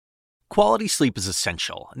Quality sleep is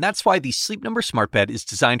essential, and that's why the Sleep Number Smart Bed is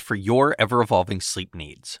designed for your ever-evolving sleep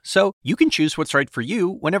needs. So you can choose what's right for you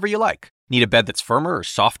whenever you like. Need a bed that's firmer or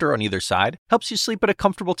softer on either side? Helps you sleep at a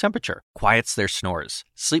comfortable temperature, quiets their snores.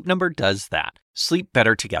 Sleep Number does that. Sleep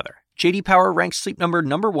better together. J.D. Power ranks Sleep Number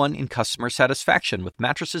 #1 in customer satisfaction with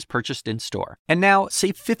mattresses purchased in-store. And now,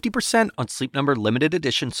 save 50% on Sleep Number limited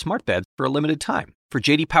edition smart beds for a limited time. For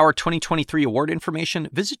J.D. Power 2023 award information,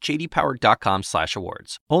 visit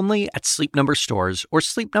jdpower.com/awards. Only at Sleep Number stores or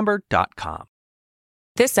sleepnumber.com.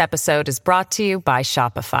 This episode is brought to you by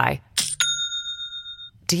Shopify.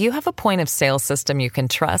 Do you have a point of sale system you can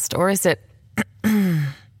trust, or is it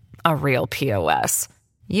a real POS?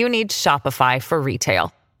 You need Shopify for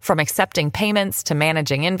retail. From accepting payments to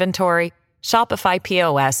managing inventory, Shopify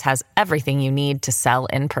POS has everything you need to sell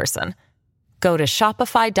in person. Go to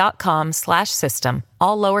shopify.com/system,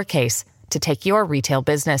 all lowercase, to take your retail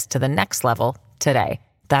business to the next level today.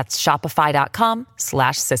 That's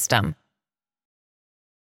shopify.com/system.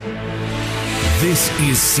 This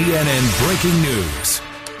is CNN Breaking News.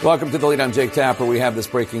 Welcome to the lead. I'm Jake Tapper. We have this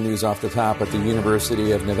breaking news off the top. At the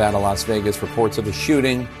University of Nevada, Las Vegas, reports of a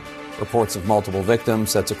shooting, reports of multiple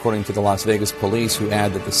victims. That's according to the Las Vegas police, who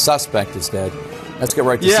add that the suspect is dead. Let's get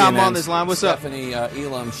right to CNN. Yeah, I'm on this line. What's up? Stephanie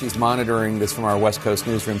Elam, she's monitoring this from our West Coast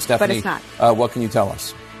newsroom. Stephanie, but it's not. What can you tell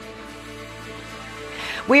us?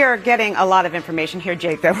 We are getting a lot of information here,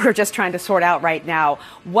 Jake, that we're just trying to sort out right now.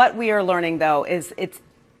 What we are learning, though, is it's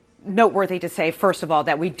noteworthy to say, first of all,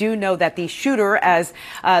 that we do know that the shooter, as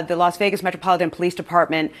the Las Vegas Metropolitan Police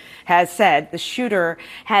Department has said, the shooter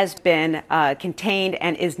has been contained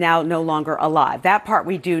and is now no longer alive. That part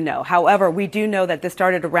we do know. However, we do know that this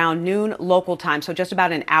started around noon local time, so just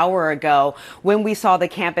about an hour ago, when we saw the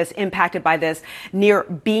campus impacted by this near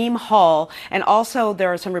Beam Hall. And also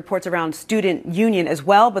there are some reports around Student Union as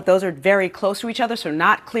well, but those are very close to each other, so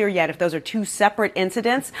not clear yet if those are two separate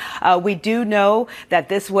incidents. We do know that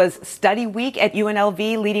this was study week at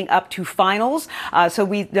UNLV leading up to finals. So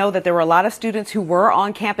we know that there were a lot of students who were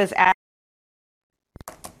on campus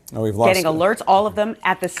getting alerts, all of them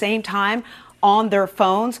at the same time on their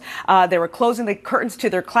phones. They were closing the curtains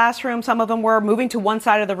to their classroom. Some of them were moving to one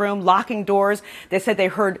side of the room, locking doors. They said they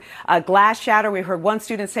heard glass shatter. We heard one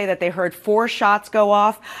student say that they heard 4 shots go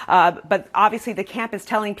off. But obviously the camp is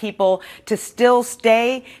telling people to still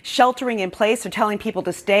stay sheltering in place. They're telling people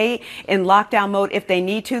to stay in lockdown mode if they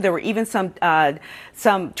need to. There were even some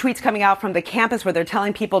tweets coming out from the campus where they're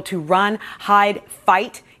telling people to run, hide,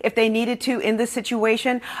 fight if they needed to in this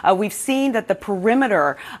situation. We've seen that the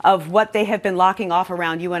perimeter of what they have been locking off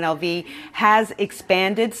around UNLV has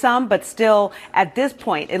expanded some, but still at this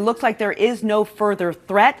point, it looks like there is no further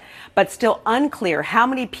threat, but still unclear how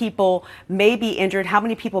many people may be injured, how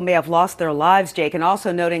many people may have lost their lives, Jake. And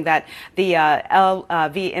also noting that the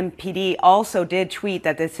LVMPD also did tweet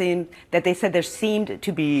that they said there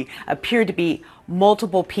appeared to be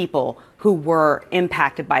multiple people who were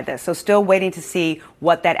impacted by this. So still waiting to see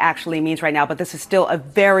what that actually means right now. But this is still a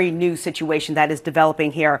very new situation that is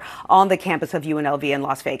developing here on the campus of UNLV in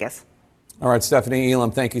Las Vegas. All right, Stephanie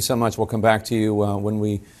Elam, thank you so much. We'll come back to you when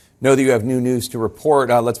we know that you have new news to report.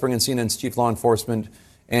 Let's bring in CNN's Chief Law Enforcement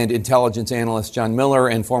and Intelligence Analyst John Miller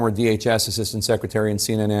and former DHS Assistant Secretary and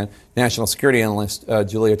CNN National Security Analyst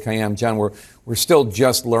Juliet Kayyem. John, we're still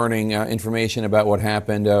just learning information about what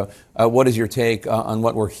happened. What is your take on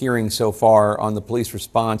what we're hearing so far on the police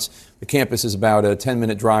response? The campus is about a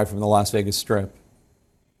 10-minute drive from the Las Vegas Strip.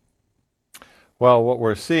 Well, what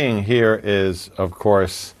we're seeing here is, of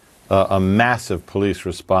course, a massive police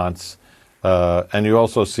response. And you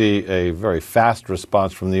also see a very fast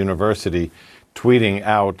response from the university, tweeting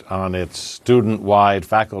out on its student-wide,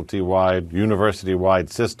 faculty-wide, university-wide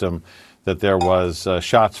system that there was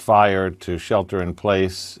shots fired to shelter in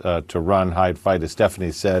place, to run, hide, fight, as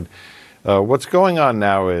Stephanie said. What's going on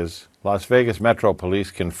now is Las Vegas Metro Police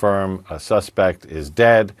confirm a suspect is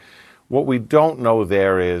dead. What we don't know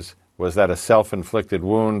there was that a self-inflicted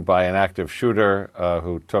wound by an active shooter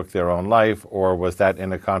who took their own life, or was that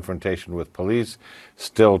in a confrontation with police?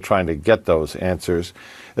 Still trying to get those answers.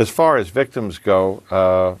 As far as victims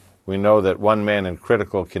go, we know that one man in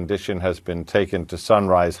critical condition has been taken to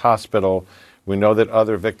Sunrise Hospital. We know that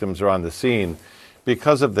other victims are on the scene.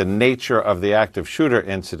 Because of the nature of the active shooter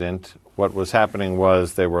incident, what was happening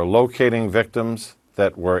was they were locating victims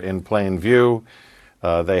that were in plain view.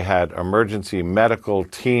 They had emergency medical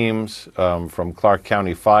teams from Clark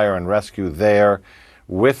County Fire and Rescue there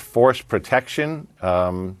with force protection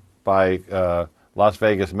by Las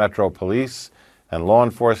Vegas Metro Police and law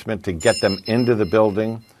enforcement to get them into the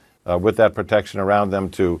building with that protection around them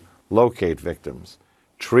to locate victims,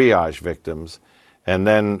 triage victims, and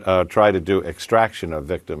then try to do extraction of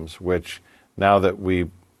victims, which now that we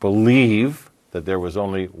believe that there was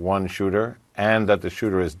only one shooter and that the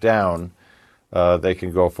shooter is down, they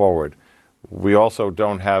can go forward. We also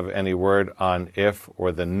don't have any word on if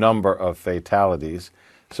or the number of fatalities.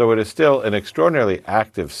 So it is still an extraordinarily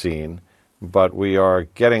active scene, but we are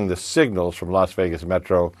getting the signals from Las Vegas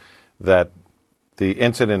Metro that the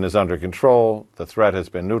incident is under control, the threat has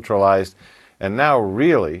been neutralized, and now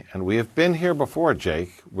really, and we have been here before,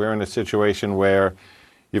 Jake, we're in a situation where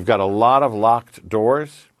you've got a lot of locked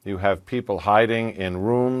doors, you have people hiding in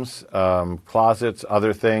rooms, closets,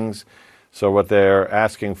 other things. So what they're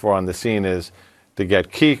asking for on the scene is to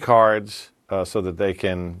get key cards so that they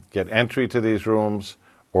can get entry to these rooms,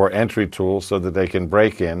 or entry tools so that they can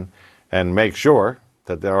break in and make sure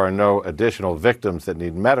that there are no additional victims that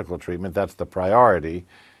need medical treatment. That's the priority.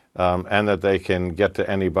 And that they can get to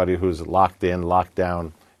anybody who's locked in, locked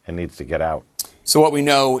down, and needs to get out. So what we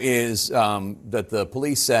know is that the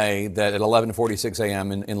police say that at 11:46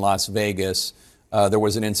 a.m. in Las Vegas, there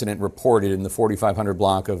was an incident reported in the 4500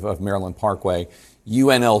 block of Maryland Parkway.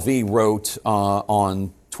 UNLV wrote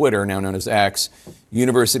on Twitter, now known as X,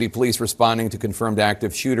 University police responding to confirmed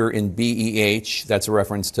active shooter in BEH. That's a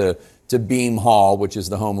reference to Beam Hall, which is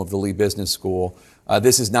the home of the Lee Business School.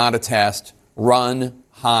 This is not a test. Run,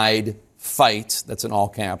 hide, fight. That's in all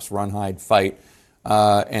caps. Run, hide, fight.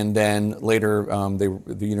 And then later,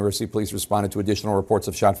 the university police responded to additional reports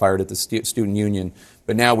of shot fired at the student union.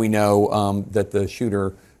 But now we know that the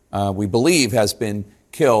shooter, we believe, has been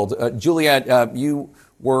killed. Juliet, you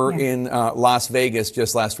were in Las Vegas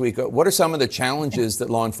just last week. What are some of the challenges that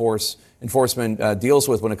law enforcement deals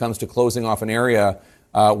with when it comes to closing off an area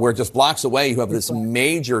where just blocks away you have this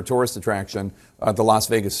major tourist attraction, the Las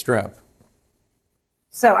Vegas Strip?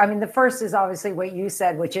 So, I mean, the first is obviously what you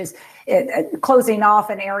said, which is closing off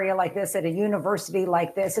an area like this at a university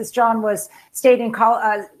like this. As John was stating,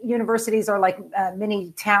 universities are like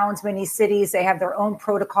many towns, many cities. They have their own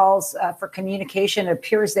protocols for communication. It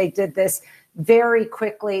appears they did this very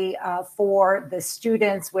quickly for the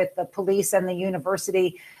students, with the police and the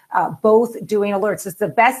university both doing alerts. It's the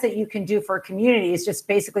best that you can do for a community, is just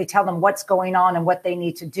basically tell them what's going on and what they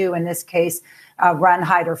need to do. In this case, run,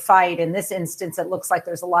 hide, or fight. In this instance, it looks like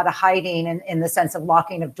there's a lot of hiding in the sense of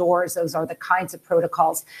locking of doors. Those are the kinds of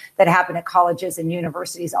protocols that happen at colleges and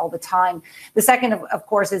universities all the time. The second, of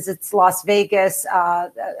course, is it's Las Vegas,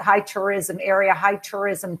 high tourism area, high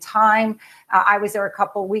tourism time. I was there a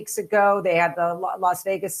couple weeks ago. They had the Las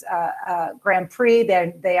Vegas Grand Prix.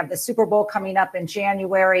 They have the Super Bowl coming up in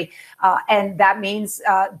January. And that means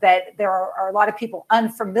that there are a lot of people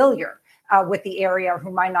unfamiliar with the area, who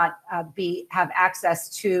might not have access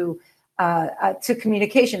to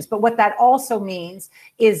communications. But what that also means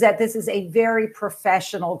is that this is a very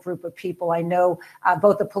professional group of people. I know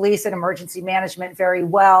both the police and emergency management very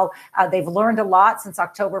well. They've learned a lot since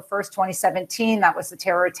October 1st, 2017. That was the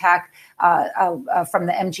terror attack from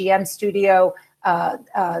the MGM studio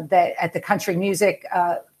that at the Country Music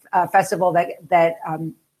Festival that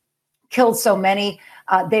killed so many.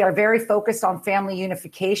 They are very focused on family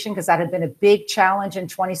unification, because that had been a big challenge in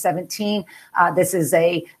 2017.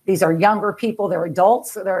 These are younger people, they're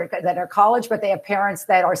adults that are college, but they have parents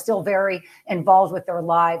that are still very involved with their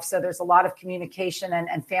lives. So there's a lot of communication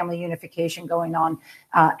and family unification going on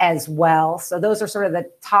as well. So those are sort of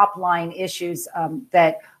the top line issues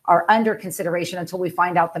that are under consideration until we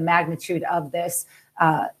find out the magnitude of this.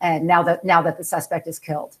 And now that the suspect is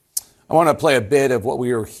killed. I want to play a bit of what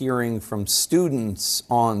we are hearing from students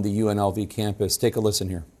on the UNLV campus. Take a listen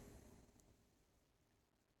here.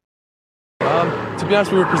 To be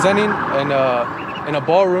honest, we were presenting in a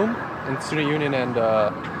ballroom in the student union, and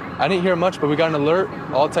I didn't hear much, but we got an alert,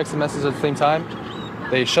 all text and messages at the same time.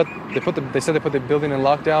 They said they put the building in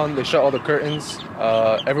lockdown. They shut all the curtains.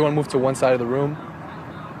 Everyone moved to one side of the room.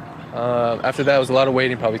 After that, it was a lot of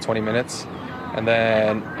waiting, probably 20 minutes. And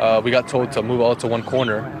then we got told to move all to one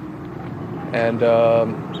corner. And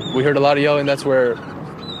we heard a lot of yelling. That's where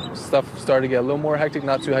stuff started to get a little more hectic,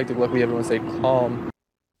 not too hectic. Luckily, everyone stayed calm.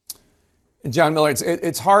 John Miller,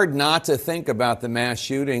 it's hard not to think about the mass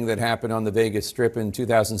shooting that happened on the Vegas Strip in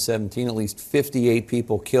 2017. At least 58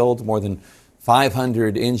 people killed, more than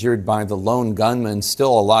 500 injured by the lone gunman.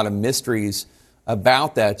 Still a lot of mysteries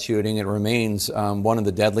about that shooting. It remains one of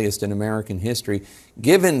the deadliest in American history.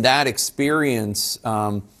 Given that experience,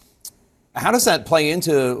 how does that play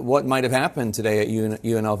into what might have happened today at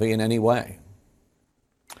UNLV in any way?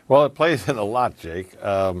 Well, it plays in a lot, Jake.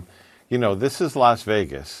 This is Las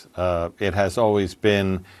Vegas. It has always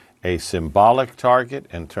been a symbolic target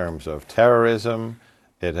in terms of terrorism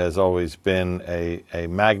It has always been a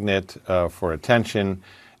magnet for attention.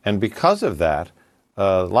 And because of that,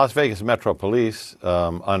 Las Vegas Metro Police,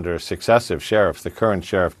 under successive sheriffs, the current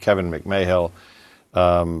sheriff, Kevin McMahill,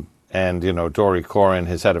 and, Dory Corrin,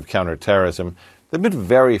 his head of counterterrorism, they've been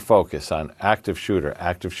very focused on active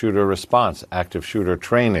shooter response, active shooter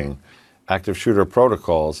training, active shooter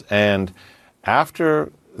protocols. And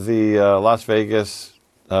after the Las Vegas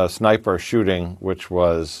sniper shooting, which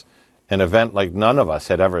was an event like none of us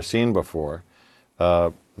had ever seen before,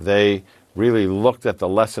 they really looked at the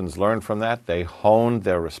lessons learned from that. They honed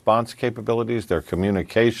their response capabilities, their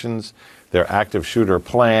communications, their active shooter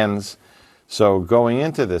plans. So going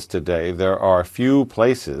into this today, there are few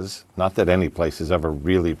places, not that any place is ever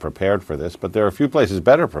really prepared for this, but there are a few places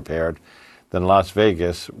better prepared than Las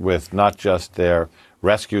Vegas, with not just their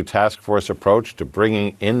rescue task force approach to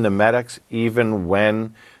bringing in the medics even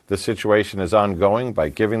when the situation is ongoing, by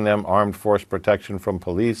giving them armed force protection from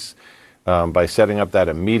police, by setting up that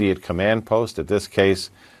immediate command post, at this case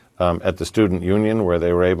at the Student Union, where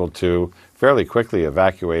they were able to fairly quickly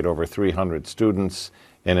evacuate over 300 students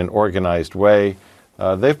in an organized way.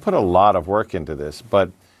 They've put a lot of work into this,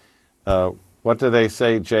 but what do they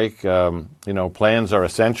say, Jake? Plans are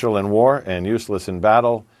essential in war and useless in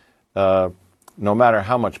battle. No matter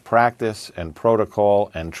how much practice and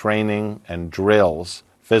protocol and training and drills,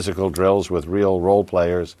 physical drills with real role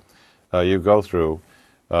players you go through,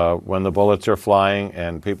 when the bullets are flying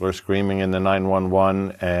and people are screaming in the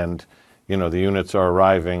 911 and, the units are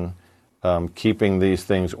arriving, keeping these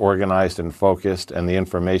things organized and focused and the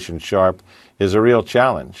information sharp is a real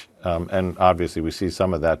challenge. And obviously we see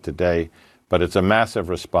some of that today, but it's a massive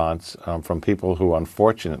response from people who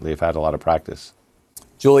unfortunately have had a lot of practice.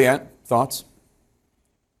 Juliet, thoughts?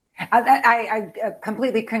 I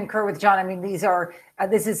completely concur with John. I mean,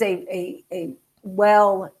 this is a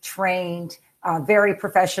well-trained, very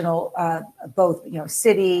professional, both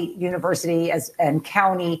city, university, and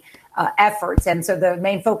county efforts. And so the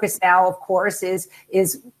main focus now, of course, is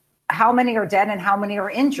how many are dead and how many are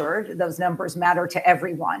injured. Those numbers matter to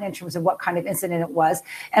everyone in terms of what kind of incident it was.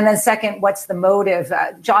 And then second, what's the motive?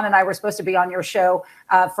 John and I were supposed to be on your show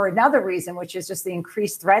for another reason, which is just the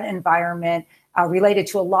increased threat environment related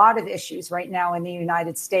to a lot of issues right now in the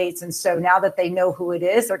United States. And so now that they know who it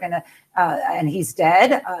is, they're going to, and he's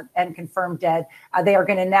dead and confirmed dead, they are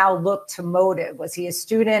going to now look to motive. Was he a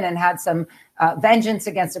student and had some vengeance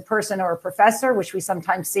against a person or a professor, which we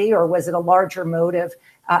sometimes see, or was it a larger motive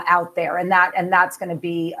out there? And that's going to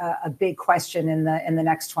be a big question in the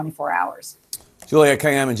next 24 hours. Julia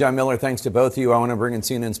Kayyem and John Miller, thanks to both of you. I want to bring in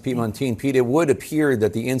CNN's Pete Montine. Pete, it would appear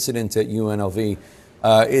that the incident at UNLV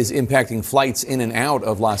is impacting flights in and out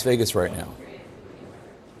of Las Vegas right now.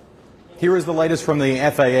 Here is the latest from the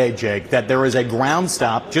FAA, Jake, that there is a ground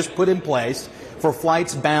stop just put in place for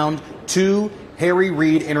flights bound to Harry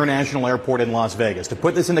Reid International Airport in Las Vegas. To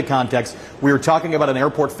put this into context, we are talking about an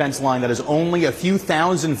airport fence line that is only a few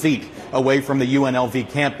thousand feet away from the UNLV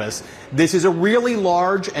campus. This is a really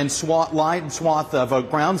large and wide swath of a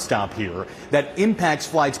ground stop here that impacts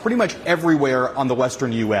flights pretty much everywhere on the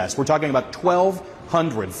western U.S. We're talking about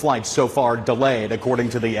 1,200 flights so far delayed, according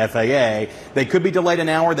to the FAA. They could be delayed an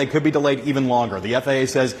hour. They could be delayed even longer. The FAA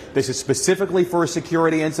says this is specifically for a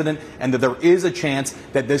security incident and that there is a chance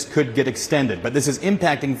that this could get extended. But this is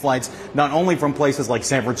impacting flights not only from places like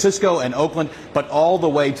San Francisco and Oakland, but all the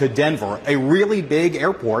way to Denver, a really big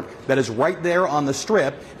airport that is right there on the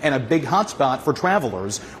Strip and a big hotspot for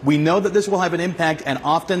travelers. We know that this will have an impact, and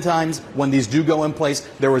oftentimes when these do go in place,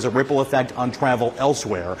 there is a ripple effect on travel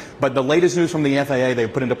elsewhere. But the latest news from the FAA,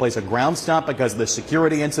 they've put into place a ground stop because of the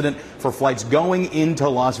security incident for flights going into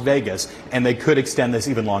Las Vegas, and they could extend this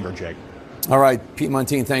even longer, Jake. All right, Pete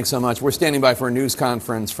Montine, thanks so much. We're standing by for a news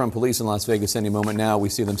conference from police in Las Vegas any moment now. We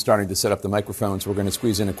see them starting to set up the microphones. We're going to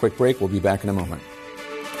squeeze in a quick break. We'll be back in a moment.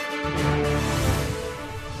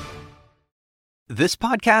 This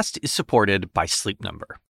podcast is supported by Sleep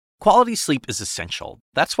Number. Quality sleep is essential.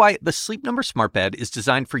 That's why the Sleep Number Smart Bed is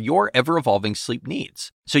designed for your ever-evolving sleep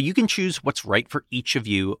needs, so you can choose what's right for each of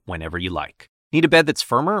you whenever you like. Need a bed that's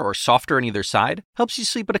firmer or softer on either side? Helps you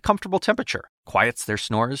sleep at a comfortable temperature. Quiets their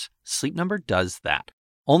snores? Sleep Number does that.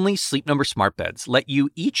 Only Sleep Number Smart Beds let you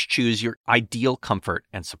each choose your ideal comfort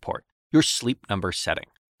and support, your Sleep Number setting.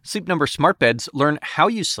 Sleep Number Smart Beds learn how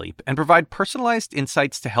you sleep and provide personalized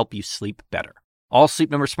insights to help you sleep better. All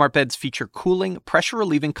Sleep Number Smart Beds feature cooling,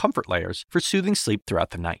 pressure-relieving comfort layers for soothing sleep throughout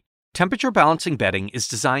the night. Temperature-balancing bedding is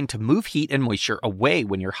designed to move heat and moisture away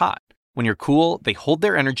when you're hot. When you're cool, they hold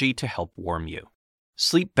their energy to help warm you.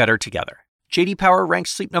 Sleep better together. J.D. Power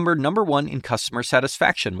ranks Sleep Number #1 in customer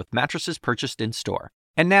satisfaction with mattresses purchased in-store.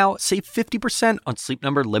 And now, save 50% on Sleep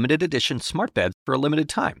Number limited edition smart beds for a limited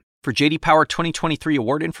time. For JD Power 2023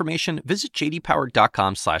 award information, visit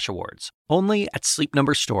jdpower.com/awards. Only at Sleep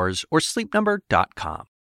Number stores or sleepnumber.com.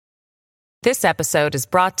 This episode is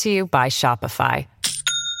brought to you by Shopify.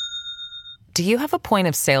 Do you have a point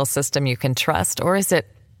of sale system you can trust, or is it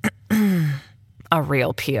a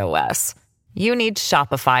real POS? You need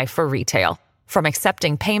Shopify for retail. From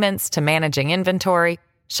accepting payments to managing inventory,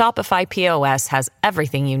 Shopify POS has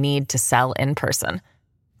everything you need to sell in person.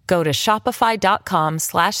 Go to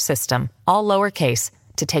shopify.com/system, all lowercase,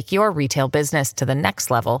 to take your retail business to the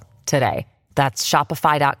next level today. That's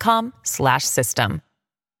shopify.com/system.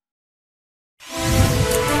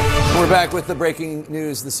 We're back with the breaking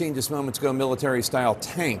news. The scene just moments ago, military-style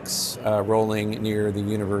tanks rolling near the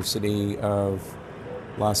University of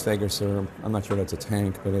Las Vegas, or I'm not sure that's a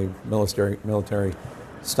tank, but a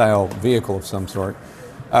military-style vehicle of some sort.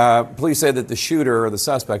 Police say that the shooter, or the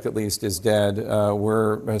suspect at least, is dead.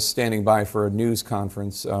 We're standing by for a news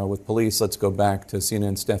conference with police. Let's go back to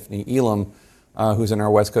CNN's Stephanie Elam, who's in our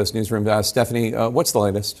West Coast newsroom. Stephanie, what's the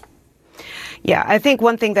latest? Yeah, I think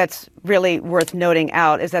one thing that's really worth noting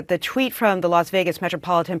out is that the tweet from the Las Vegas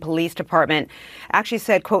Metropolitan Police Department actually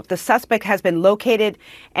said, quote, "The suspect has been located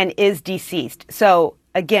and is deceased." So,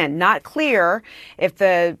 again, not clear if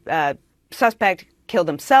the suspect killed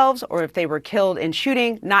themselves or if they were killed in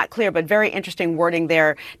shooting. Not clear, but very interesting wording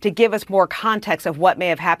there to give us more context of what may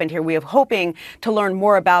have happened here. We are hoping to learn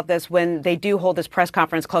more about this when they do hold this press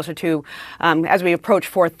conference closer to as we approach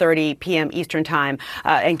 4:30 p.m. Eastern time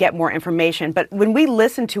and get more information. But when we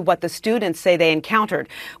listen to what the students say they encountered,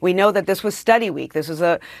 we know that this was study week. This was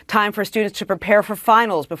a time for students to prepare for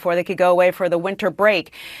finals before they could go away for the winter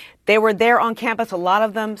break. They were there on campus, a lot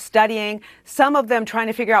of them studying, some of them trying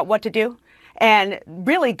to figure out what to do, and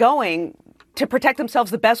really going to protect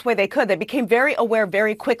themselves the best way they could. They became very aware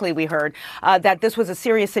very quickly, we heard, that this was a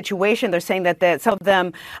serious situation. They're saying that some of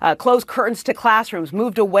them closed curtains to classrooms,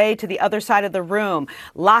 moved away to the other side of the room,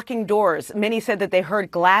 locking doors. Many said that they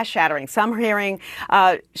heard glass shattering, some hearing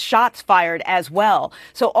shots fired as well.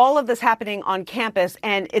 So all of this happening on campus,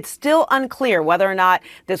 and it's still unclear whether or not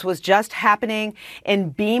this was just happening in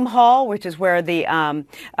Beam Hall, which is where the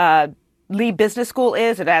Lee Business School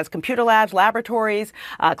is. It has computer labs, laboratories,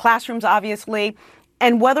 classrooms, obviously.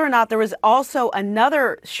 And whether or not there was also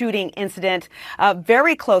another shooting incident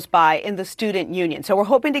very close by in the student union. So we're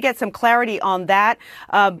hoping to get some clarity on that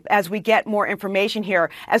as we get more information here.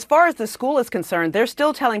 As far as the school is concerned, they're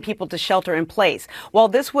still telling people to shelter in place. While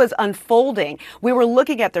this was unfolding, we were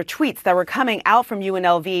looking at their tweets that were coming out from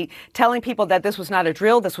UNLV, telling people that this was not a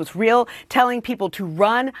drill, this was real, telling people to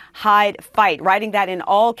run, hide, fight, writing that in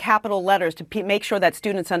all capital letters to make sure that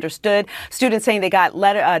students understood. Students saying they got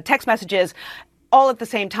text messages all at the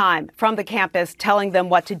same time from the campus telling them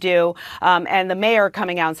what to do. And the mayor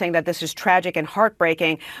coming out and saying that this is tragic and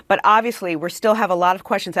heartbreaking. But obviously, we still have a lot of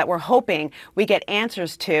questions that we're hoping we get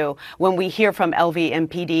answers to when we hear from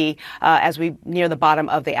LVMPD as we near the bottom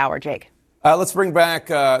of the hour, Jake. Let's bring back,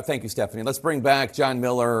 thank you, Stephanie. Let's bring back John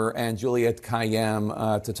Miller and Juliet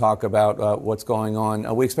Kayyem to talk about what's going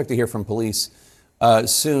on. We expect to hear from police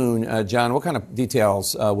soon. John, what kind of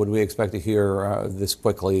details would we expect to hear this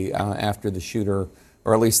quickly after the shooter,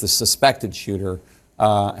 or at least the suspected shooter,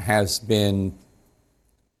 has been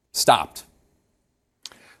stopped?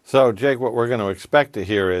 So, Jake, what we're going to expect to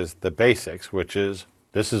hear is the basics, which is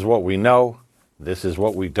this is what we know, this is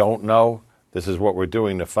what we don't know, this is what we're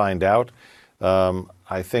doing to find out.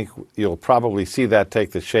 I think you'll probably see that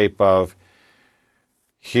take the shape of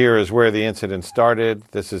here is where the incident started.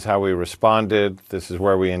 This is how we responded. This is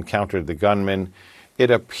where we encountered the gunman.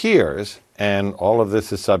 It appears, and all of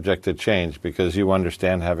this is subject to change because you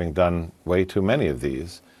understand, having done way too many of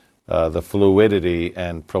these, the fluidity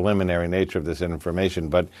and preliminary nature of this information.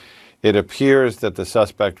 But it appears that the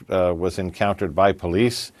suspect was encountered by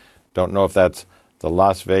police. Don't know if that's the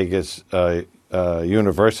Las Vegas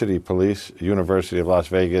University Police. University of Las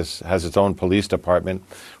Vegas has its own police department,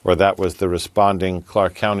 or that was the responding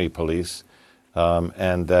Clark County Police,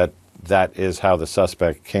 and that is how the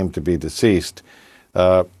suspect came to be deceased.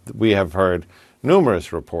 We have heard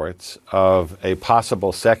numerous reports of a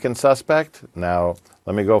possible second suspect. Now,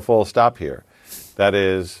 let me go full stop here. That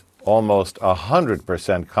is almost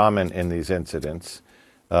 100% common in these incidents,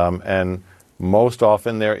 and most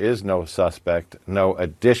often there is no suspect, no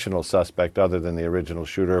additional suspect other than the original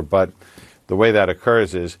shooter. But the way that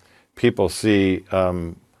occurs is people see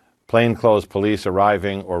plainclothes police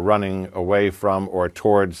arriving or running away from or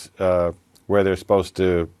towards where they're supposed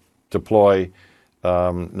to deploy,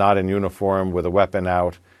 not in uniform with a weapon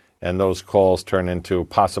out, and those calls turn into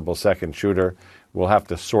possible second shooter. We'll have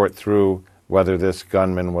to sort through whether this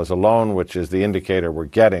gunman was alone, which is the indicator we're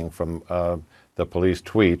getting from the police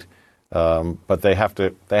tweet. But they have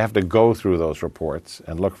to go through those reports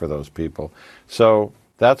and look for those people. So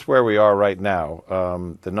that's where we are right now.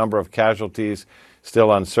 The number of casualties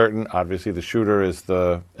still uncertain. Obviously, the shooter is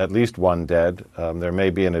at least one dead. There may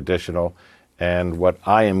be an additional. And what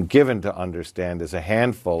I am given to understand is a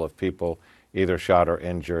handful of people either shot or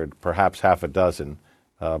injured, perhaps half a dozen.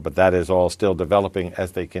 But that is all still developing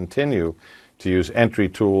as they continue to use entry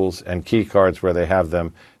tools and key cards where they have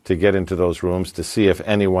them to get into those rooms to see if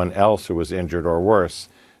anyone else who was injured or worse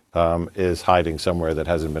is hiding somewhere that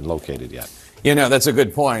hasn't been located yet. You know, that's a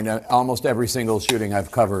good point. Almost every single shooting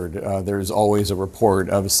I've covered, there's always a report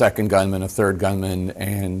of a second gunman, a third gunman,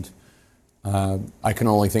 and I can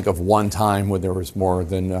only think of one time where there was more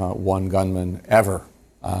than one gunman ever.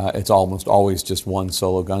 It's almost always just one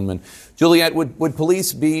solo gunman. Juliet, would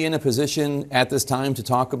police be in a position at this time to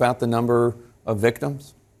talk about the number of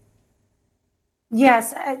victims?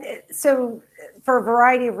 Yes. So for a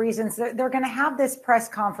variety of reasons, they're going to have this press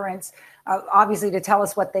conference, obviously, to tell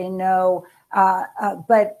us what they know.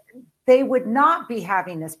 But they would not be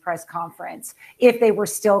having this press conference if they were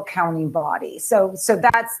still counting bodies. So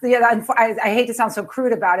that's I hate to sound so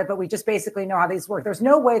crude about it, but we just basically know how these work. There's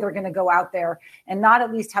no way they're going to go out there and not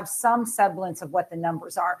at least have some semblance of what the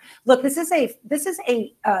numbers are. Look, this is a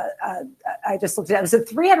I just looked at it. It's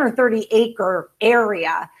a 330-acre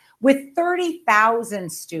area with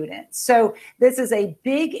 30,000 students. So this is a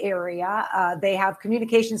big area. They have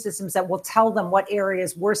communication systems that will tell them what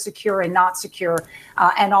areas were secure and not secure,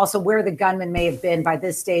 and also where the gunman may have been by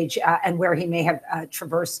this stage and where he may have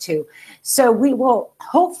traversed to. So we will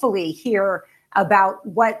hopefully hear about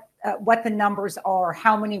what the numbers are,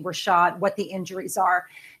 how many were shot, what the injuries are.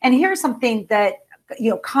 And here's something that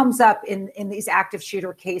comes up in these active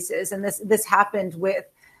shooter cases, and this happened with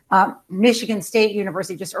Michigan State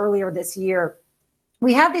University just earlier this year.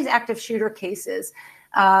 We have these active shooter cases.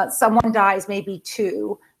 Someone dies, maybe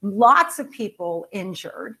two, lots of people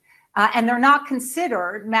injured, and they're not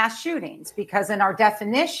considered mass shootings because in our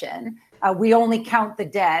definition, we only count the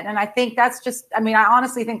dead. And I think I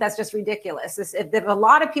honestly think that's just ridiculous. If a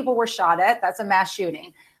lot of people were shot at, that's a mass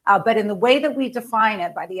shooting. But in the way that we define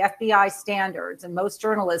it by the FBI standards and most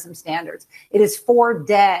journalism standards, it is 4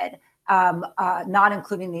 dead. Not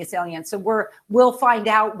including the assailant. So we'll find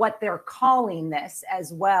out what they're calling this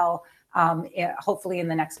as well, hopefully in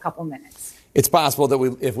the next couple minutes. It's possible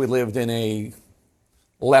that if we lived in a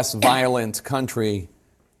less violent country,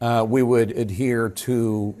 we would adhere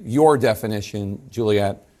to your definition,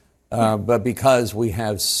 Juliet. But because we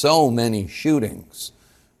have so many shootings,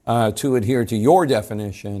 to adhere to your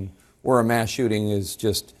definition, where a mass shooting is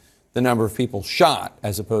just the number of people shot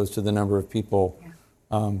as opposed to the number of people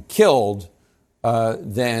killed,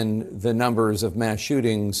 then the numbers of mass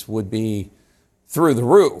shootings would be through the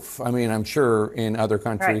roof. I mean, I'm sure in other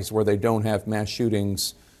countries where they don't have mass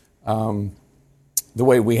shootings the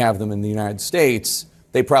way we have them in the United States,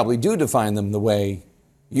 they probably do define them the way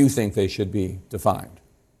you think they should be defined.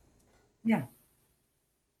 Yeah.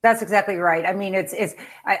 That's exactly right. I mean,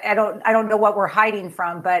 I don't know what we're hiding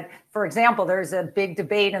from, but for example, there's a big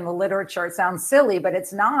debate in the literature. It sounds silly, but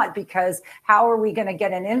it's not, because how are we going to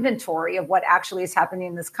get an inventory of what actually is happening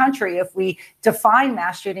in this country if we define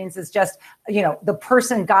mass shootings as just, the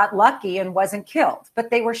person got lucky and wasn't killed, but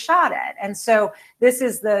they were shot at. And so this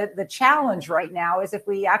is the challenge right now, is if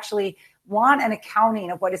we actually want an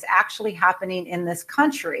accounting of what is actually happening in this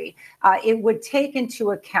country, it would take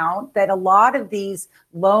into account that a lot of these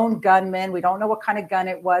lone gunmen, we don't know what kind of gun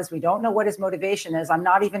it was, we don't know what his motivation is. I'm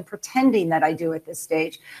not even pretending that I do at this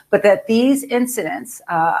stage, but that these incidents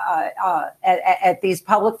at these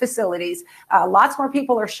public facilities, lots more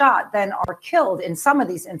people are shot than are killed in some of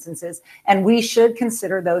these instances, and we should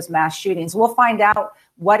consider those mass shootings. We'll find out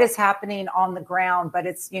what is happening on the ground, but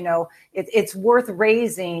it's worth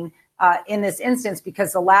raising in this instance,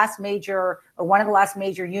 because one of the last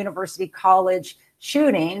major university college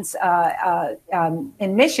shootings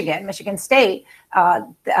in Michigan State,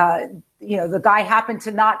 the guy happened to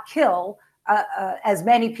not kill as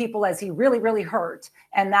many people as he really, really hurt.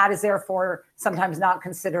 And that is therefore sometimes not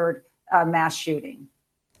considered a mass shooting.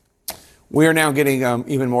 We are now getting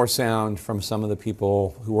even more sound from some of the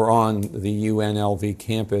people who were on the UNLV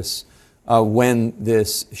campus when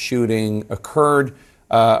this shooting occurred.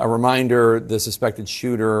 A reminder, the suspected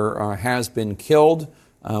shooter has been killed.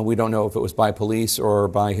 We don't know if it was by police or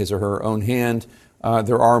by his or her own hand.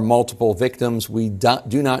 There are multiple victims. We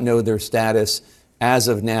do not know their status as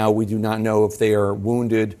of now. We do not know if they are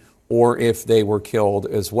wounded or if they were killed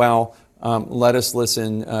as well. Let us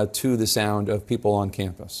listen to the sound of people on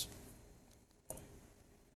campus.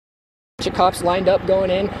 Cops lined up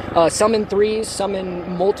going in, some in threes, some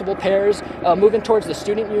in multiple pairs, moving towards the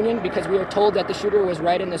student union because we were told that the shooter was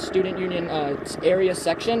right in the student union area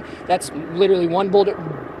section. That's literally one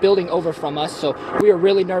building over from us, so we were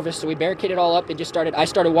really nervous. So we barricaded all up and I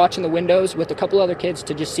started watching the windows with a couple other kids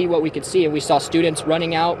to just see what we could see, and we saw students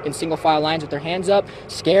running out in single file lines with their hands up,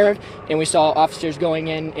 scared, and we saw officers going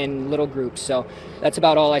in little groups. So that's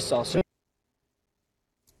about all I saw. So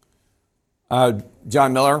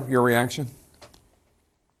John Miller, your reaction?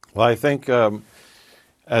 Well, I think,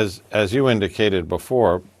 as you indicated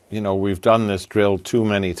before, we've done this drill too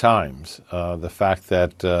many times. The fact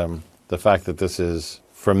that this is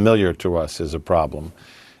familiar to us is a problem,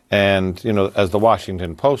 and as the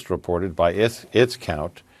Washington Post reported, by its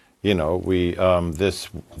count, we this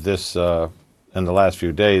in the last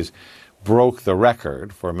few days broke the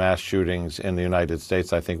record for mass shootings in the United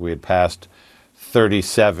States. I think we had passed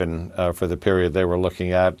 37 for the period they were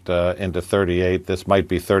looking at into 38. This might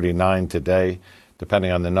be 39 today,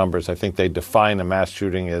 depending on the numbers. I think they define a mass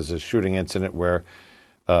shooting as a shooting incident where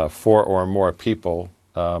 4 or more people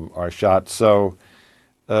are shot. So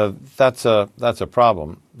that's a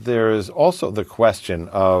problem. There is also the question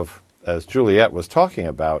of, as Juliet was talking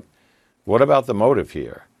about, what about the motive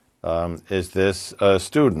here? Is this a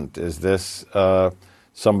student? Is this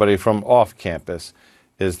somebody from off campus?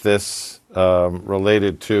 Is this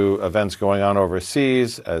related to events going on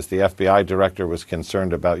overseas, as the FBI director was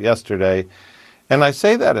concerned about yesterday? And I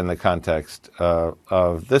say that in the context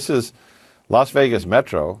of this is Las Vegas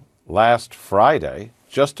Metro last Friday,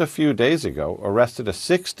 just a few days ago, arrested a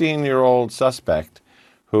 16-year-old suspect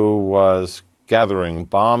who was gathering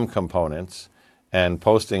bomb components and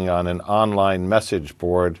posting on an online message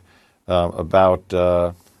board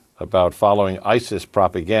about following ISIS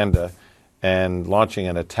propaganda and launching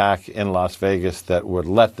an attack in Las Vegas that would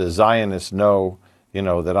let the Zionists know,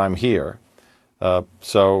 that I'm here.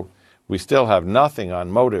 So we still have nothing on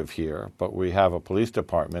motive here, but we have a police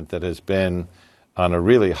department that has been on a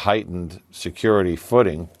really heightened security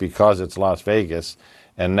footing because it's Las Vegas,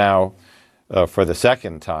 and now, for the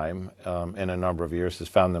second time in a number of years, has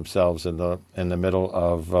found themselves in the middle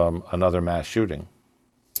of another mass shooting.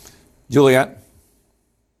 Juliet?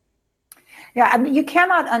 Yeah, I mean, you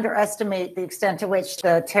cannot underestimate the extent to which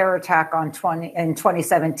the terror attack in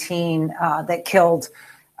 2017 that killed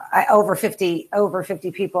over 50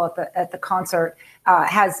 people at the concert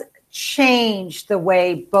has changed the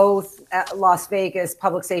way both Las Vegas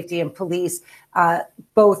public safety and police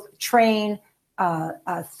both train,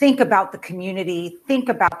 think about the community, think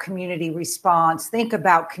about community response, think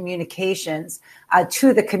about communications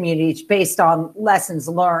to the community based on lessons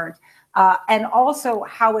learned. And also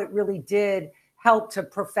how it really did help to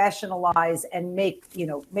professionalize and make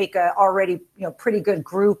a already pretty good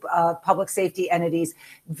group of public safety entities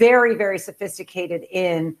very, very sophisticated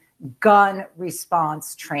in gun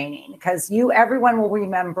response training, because everyone will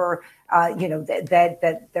remember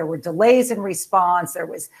that there were delays in response. There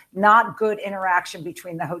was not good interaction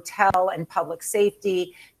between the hotel and public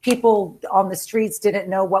safety. People on the streets didn't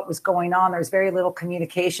know what was going on. There was very little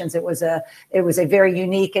communications. It was a very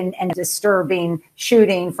unique and disturbing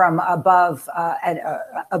shooting from above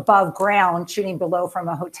ground, shooting below from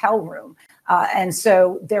a hotel room. And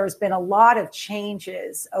so there's been a lot of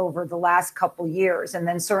changes over the last couple years. And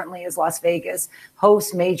then certainly as Las Vegas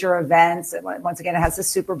hosts major events, and once again, it has the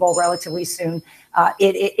Super Bowl relatively soon,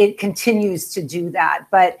 it continues to do that.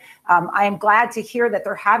 But I am glad to hear that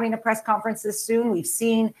they're having a press conference this soon. We've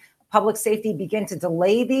seen public safety begin to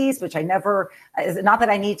delay these, which not that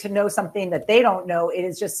I need to know something that they don't know. It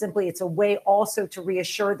is just simply, it's a way also to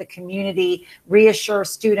reassure the community, reassure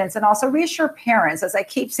students, and also reassure parents. As I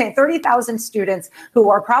keep saying, 30,000 students who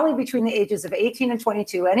are probably between the ages of 18 and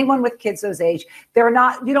 22, anyone with kids those age,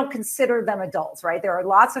 you don't consider them adults, right? There are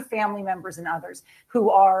lots of family members and others who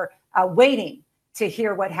are waiting to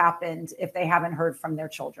hear what happened if they haven't heard from their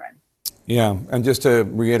children. Yeah, and just to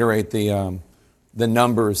reiterate the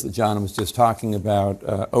numbers that John was just talking about,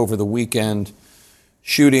 over the weekend,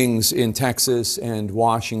 shootings in Texas and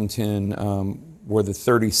Washington were the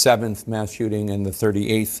 37th mass shooting and the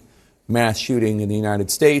 38th mass shooting in the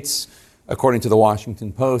United States, according to the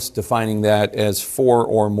Washington Post, defining that as 4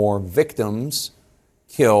 or more victims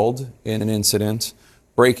killed in an incident,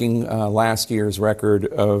 breaking last year's record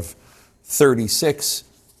of 36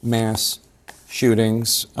 mass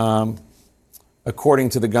shootings. According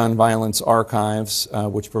to the Gun Violence Archives,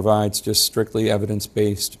 which provides just strictly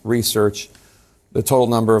evidence-based research, the total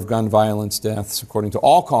number of gun violence deaths, according to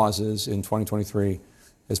all causes in 2023,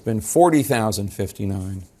 has been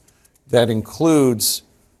 40,059, That includes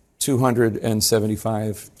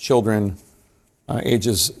 275 children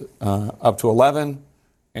ages up to 11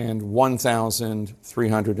 and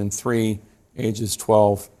 1,303 ages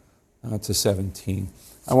 12 to 17.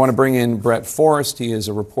 I want to bring in Brett Forrest. He is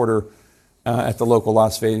a reporter at the local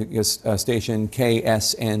Las Vegas station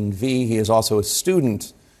KSNV. He is also a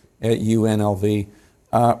student at UNLV.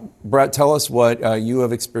 Brett, tell us what you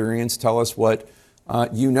have experienced. Tell us what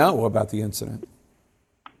you know about the incident.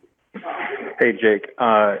 Hey, Jake.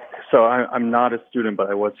 So I'm not a student, but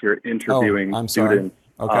I was here interviewing students.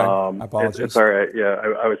 Okay, I apologize. It's all right. Yeah,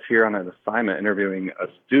 I was here on an assignment interviewing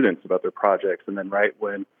students about their projects, and then right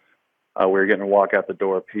when we were getting to walk out the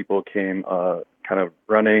door, people came kind of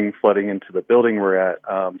running, flooding into the building we're at,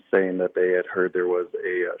 saying that they had heard there was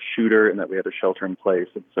a shooter and that we had to shelter in place.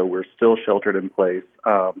 And so we're still sheltered in place.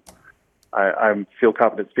 I feel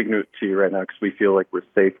confident speaking to you right now because we feel like we're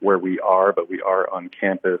safe where we are, but we are on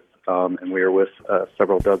campus, and we are with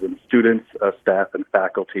several dozen students, staff, and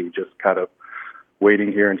faculty, just kind of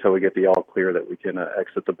waiting here until we get the all clear that we can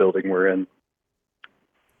exit the building we're in.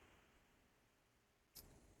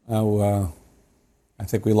 Oh, I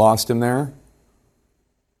think we lost him there.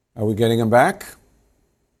 Are we getting him back?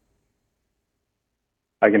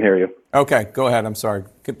 I can hear you. Okay, go ahead. I'm sorry.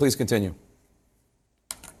 Please continue.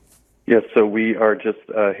 Yes, so we are just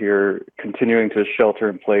here continuing to shelter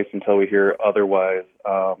in place until we hear otherwise.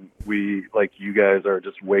 We, like you guys, are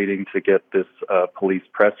just waiting to get this police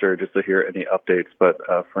presser just to hear any updates. But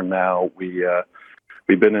for now, we've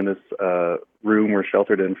been in this room we're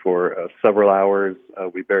sheltered in for several hours.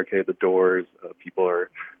 We barricade the doors. People are,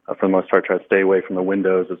 for the most part, trying to stay away from the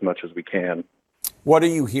windows as much as we can. What are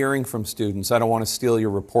you hearing from students? I don't want to steal your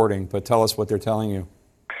reporting, but tell us what they're telling you.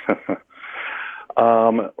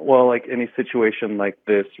 Well, like any situation like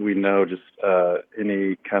this, we know just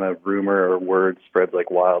any kind of rumor or word spreads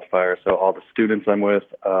like wildfire. So all the students I'm with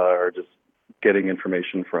are just getting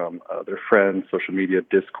information from their friends, social media,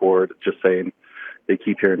 Discord, just saying they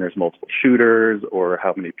keep hearing there's multiple shooters or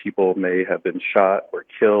how many people may have been shot or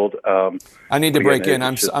killed. I need to break in.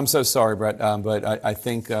 I'm so sorry, Brett, but I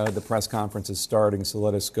think the press conference is starting, so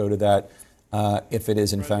let us go to that. If it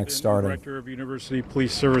is in fact starting. Director of University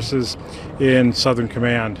Police Services in Southern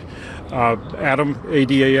Command, Adam,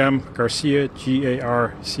 A-D-A-M, Garcia,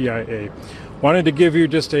 G-A-R-C-I-A. Wanted to give you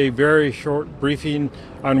just a very short briefing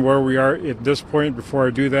on where we are at this point. Before I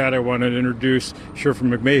do that, I want to introduce Sheriff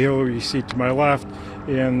McMahill, who you see to my left,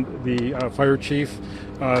 and the Fire Chief,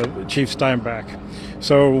 Chief Steinbach.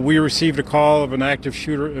 So we received a call of an active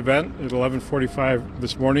shooter event at 11:45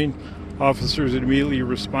 this morning. Officers immediately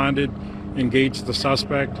responded, engaged the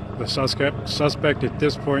suspect. The suspect at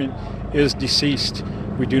this point is deceased.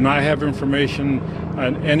 We do not have information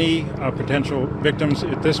on any potential victims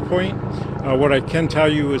at this point. What I can tell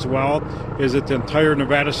you as well is that the entire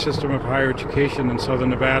Nevada system of higher education in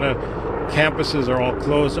Southern Nevada, campuses are all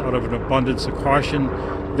closed out of an abundance of caution.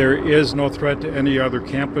 There is no threat to any other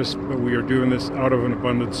campus, but we are doing this out of an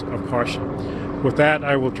abundance of caution. With that,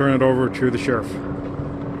 I will turn it over to the sheriff.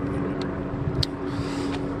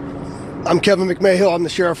 I'm Kevin McMahill. I'm the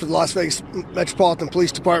sheriff of the Las Vegas Metropolitan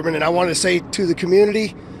Police Department, and I want to say to the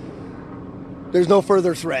community, there's no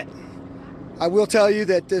further threat. I will tell you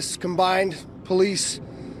that this combined police,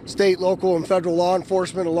 state, local, and federal law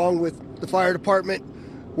enforcement, along with the fire department,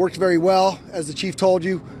 worked very well. As the chief told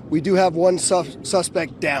you, we do have one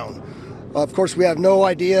suspect down. Of course, we have no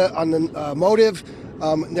idea on the motive.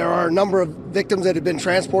 There are a number of victims that have been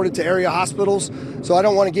transported to area hospitals, so I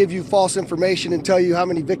don't want to give you false information and tell you how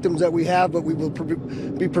many victims that we have, but we will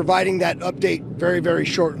be providing that update very, very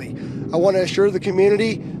shortly. I want to assure the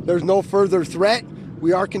community there's no further threat.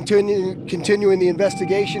 We are continuing the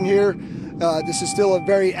investigation here. This is still a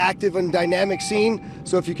very active and dynamic scene,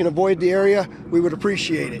 so if you can avoid the area, we would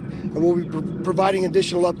appreciate it. And we'll be providing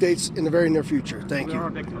additional updates in the very near future. Thank you. There are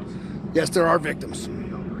victims. Yes, there are victims.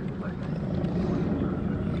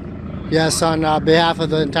 Yes, on behalf of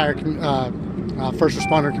the entire first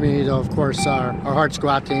responder community, though, of course, our hearts go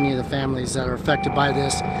out to any of the families that are affected by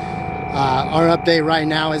this. Our update right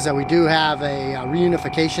now is that we do have a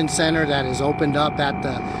reunification center that is opened up at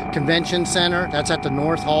the convention center. That's at the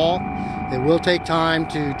North Hall. It will take time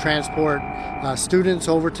to transport students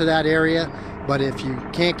over to that area, but if you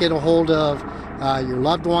can't get a hold of your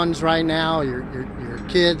loved ones right now, your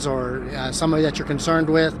kids or somebody that you're concerned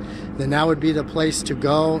with, then that would be the place to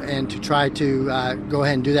go and to try to go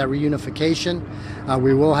ahead and do that reunification.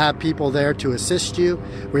 We will have people there to assist you.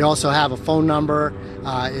 We also have a phone number.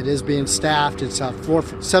 It is being staffed. It's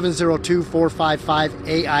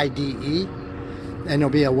 702-455-AIDE. And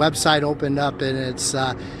there'll be a website opened up, and it's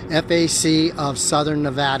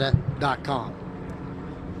FACofSouthernNevada.org. victimservices.com.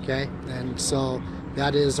 Okay, and so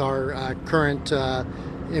that is our current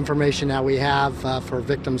information that we have for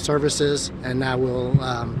victim services, and that will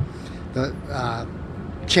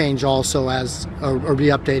change also as or be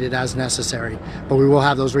updated as necessary. But we will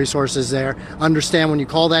have those resources there. Understand when you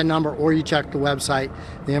call that number or you check the website,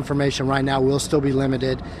 the information right now will still be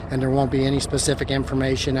limited, and there won't be any specific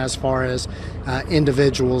information as far as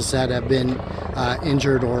individuals that have been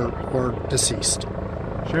injured or deceased.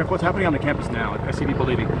 Sheriff, what's happening on the campus now? I see people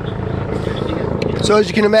leaving. So as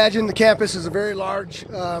you can imagine, the campus is a very large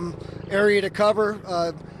area to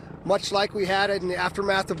cover. Much like we had it in the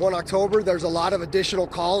aftermath of 1 October, there's a lot of additional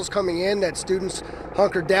calls coming in that students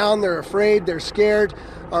hunkered down, they're afraid, they're scared.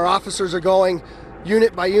 Our officers are going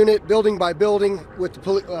unit by unit, building by building with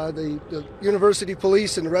the university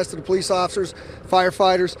police and the rest of the police officers,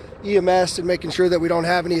 firefighters, EMS, and making sure that we don't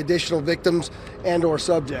have any additional victims and or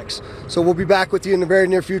subjects. So we'll be back with you in the very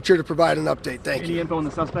near future to provide an update. Thank you. Any info on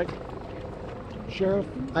the suspect? Sheriff,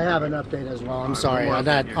 I have an update as well. I'm sorry on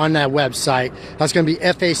that website. That's going to be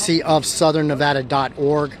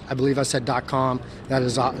facofsouthernnevada.org. I believe I said .com. That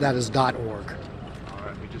is .org.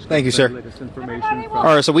 Thank you, sir. All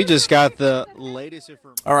right, so we just got the latest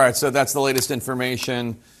information. All right, so that's the latest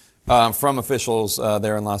information from officials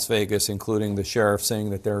there in Las Vegas, including the sheriff saying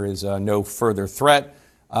that there is no further threat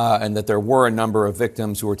and that there were a number of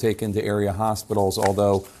victims who were taken to area hospitals,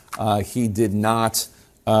 although he did not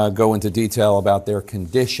go into detail about their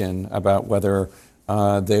condition, about whether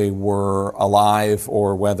they were alive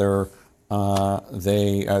or whether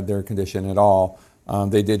their condition at all.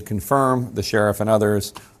 They did confirm, the sheriff and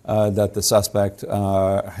others, that the suspect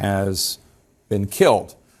has been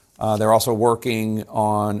killed. They're also working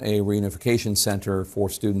on a reunification center for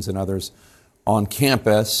students and others on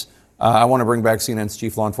campus. I want to bring back CNN's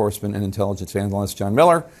Chief Law Enforcement and Intelligence Analyst John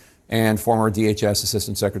Miller and former DHS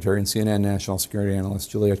Assistant Secretary and CNN National Security Analyst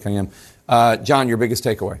Juliette Kayyem. John, your biggest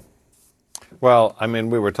takeaway? Well, I mean,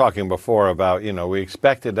 we were talking before about, we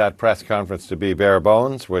expected that press conference to be bare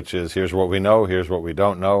bones, which is here's what we know, here's what we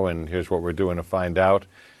don't know, and here's what we're doing to find out.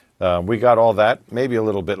 We got all that, maybe a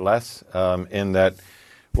little bit less, in that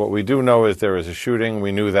what we do know is there is a shooting.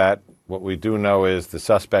 We knew that. What we do know is the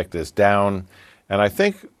suspect is down. And I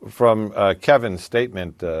think from Kevin's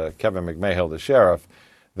statement, Kevin McMahill, the sheriff,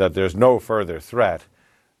 that there's no further threat.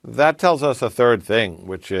 That tells us a third thing,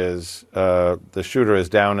 which is the shooter is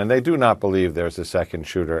down, and they do not believe there's a second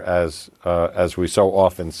shooter, as we so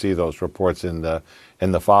often see those reports in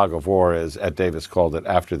the fog of war, as Ed Davis called it,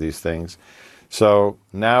 after these things. So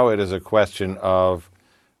now it is a question of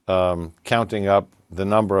counting up the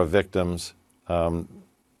number of victims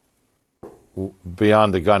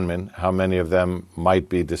beyond the gunman, how many of them might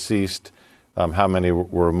be deceased, how many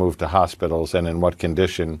were moved to hospitals, and in what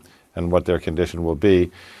condition, and what their condition will be.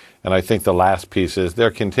 And I think the last piece is they're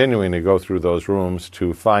continuing to go through those rooms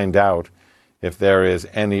to find out if there is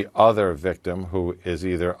any other victim who is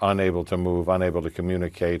either unable to move, unable to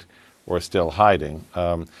communicate, or still hiding.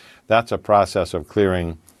 That's a process of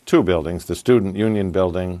clearing two buildings, the Student Union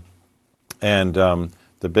building and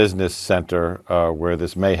the business center where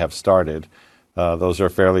this may have started. Those are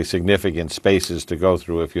fairly significant spaces to go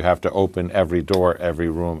through if you have to open every door, every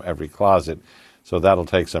room, every closet. So that'll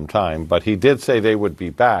take some time. But he did say they would be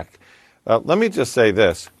back. Let me just say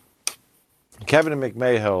this. Kevin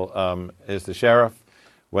McMahill is the sheriff.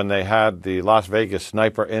 When they had the Las Vegas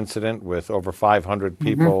sniper incident with over 500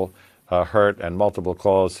 people hurt and multiple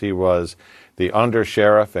calls, he was the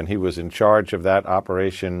under-sheriff, and he was in charge of that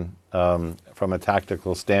operation from a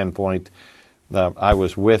tactical standpoint. I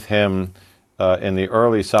was with him in the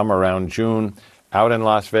early summer, around June, out in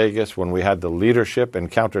Las Vegas when we had the Leadership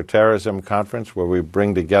and Counterterrorism Conference, where we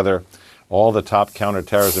bring together all the top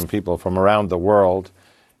counterterrorism people from around the world.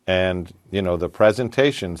 And, the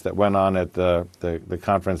presentations that went on at the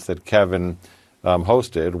conference that Kevin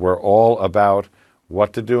hosted were all about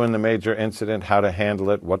what to do in the major incident, how to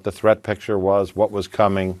handle it, what the threat picture was, what was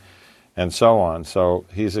coming, and so on. So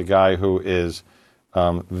he's a guy who is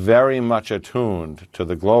very much attuned to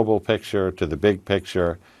the global picture, to the big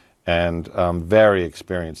picture, and very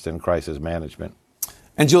experienced in crisis management.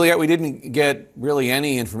 And Juliette, we didn't get really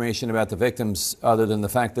any information about the victims other than the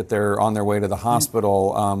fact that they're on their way to the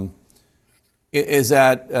hospital. Is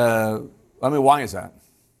that, why is that?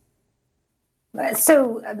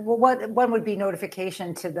 So one would be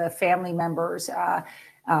notification to the family members.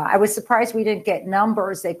 I was surprised we didn't get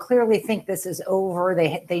numbers. They clearly think this is over.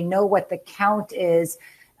 They know what the count is.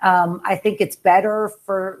 I think it's better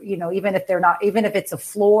for, even if it's a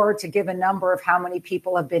floor, to give a number of how many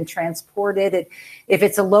people have been transported. If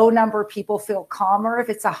it's a low number, people feel calmer. If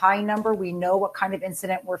it's a high number, we know what kind of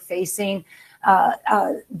incident we're facing.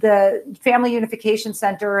 The Family Unification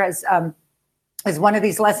Center has one of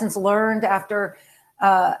these lessons learned after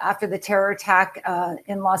the terror attack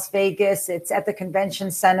in Las Vegas. It's at the convention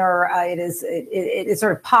center. It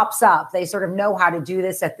sort of pops up. They sort of know how to do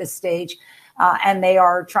this at this stage. And they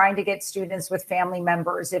are trying to get students with family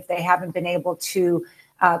members if they haven't been able to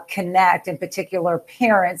connect, in particular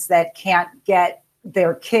parents that can't get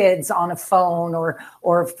their kids on a phone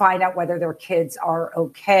or find out whether their kids are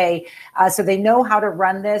okay. So they know how to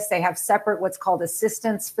run this. They have separate what's called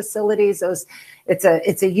assistance facilities. It's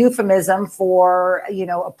a euphemism for,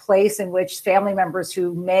 a place in which family members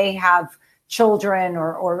who may have children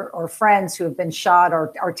or friends who have been shot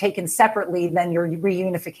are taken separately than your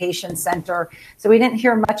reunification center. So we didn't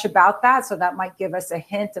hear much about that. So that might give us a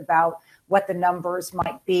hint about what the numbers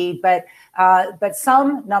might be. But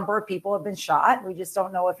some number of people have been shot. We just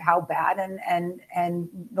don't know how bad, and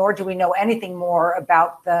nor do we know anything more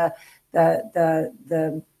about the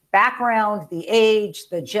background, the age,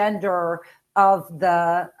 the gender of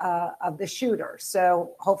the shooter.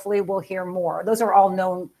 So hopefully we'll hear more. Those are all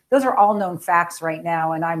known facts right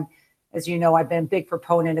now. And as you know, I've been a big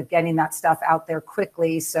proponent of getting that stuff out there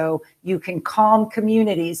quickly so you can calm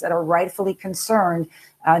communities that are rightfully concerned.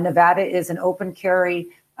 Nevada is an open carry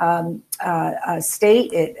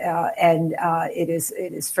state, it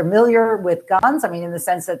is familiar with guns. I mean, in the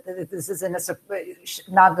sense that this isn't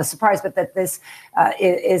not a surprise, but that this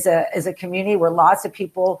is a community where lots of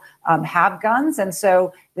people have guns, and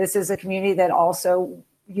so this is a community that also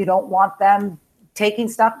you don't want them taking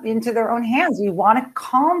stuff into their own hands. You want to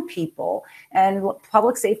calm people, and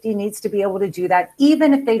public safety needs to be able to do that,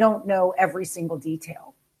 even if they don't know every single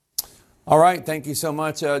detail. All right. Thank you so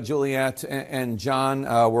much, Juliet and John.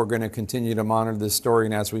 We're going to continue to monitor this story,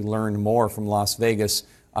 and as we learn more from Las Vegas,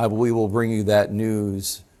 we will bring you that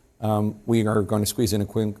news. We are going to squeeze in a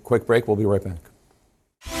quick break. We'll be right back.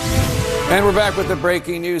 And we're back with the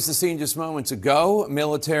breaking news. The scene just moments ago.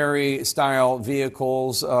 Military-style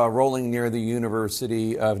vehicles rolling near the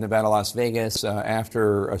University of Nevada, Las Vegas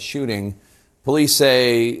after a shooting. Police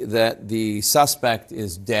say that the suspect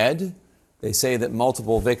is dead. They say that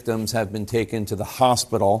multiple victims have been taken to the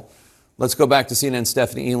hospital. Let's go back to CNN's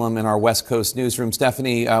Stephanie Elam in our West Coast newsroom.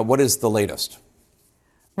 Stephanie, what is the latest?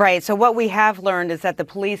 Right. So what we have learned is that the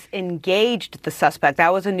police engaged the suspect.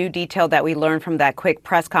 That was a new detail that we learned from that quick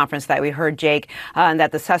press conference that we heard, Jake, and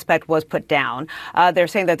that the suspect was put down. They're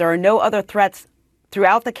saying that there are no other threats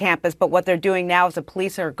throughout the campus, but what they're doing now is the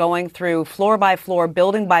police are going through floor by floor,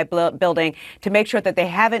 building by building, to make sure that they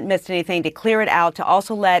haven't missed anything, to clear it out, to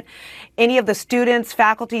also let any of the students,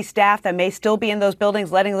 faculty, staff that may still be in those buildings,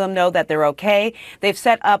 letting them know that they're okay. They've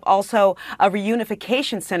set up also a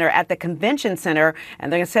reunification center at the convention center,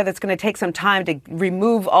 and they said it's going to take some time to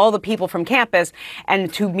remove all the people from campus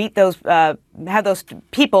and to meet those, have those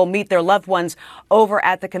people meet their loved ones over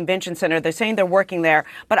at the convention center. They're saying they're working there,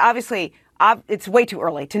 but obviously it's way too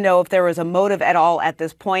early to know if there was a motive at all at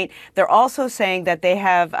this point. They're also saying that they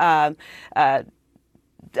have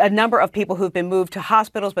a number of people who've been moved to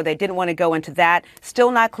hospitals, but they didn't want to go into that.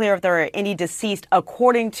 Still not clear if there are any deceased,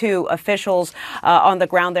 according to officials on the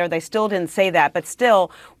ground there. They still didn't say that. But still,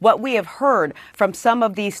 what we have heard from some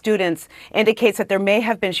of these students indicates that there may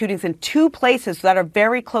have been shootings in two places that are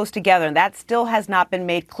very close together. And that still has not been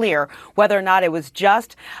made clear whether or not it was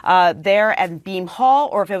just there at Beam Hall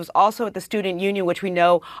or if it was also at the Student Union, which we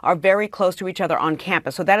know are very close to each other on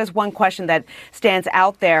campus. So that is one question that stands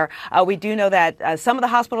out there. We do know that some of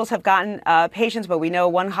the hospitals have gotten patients, but we know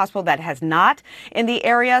one hospital that has not in the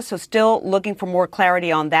area. So still looking for more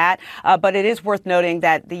clarity on that. But it is worth noting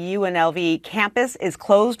that the UNLV campus is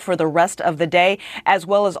closed for the rest of the day, as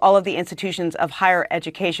well as all of the institutions of higher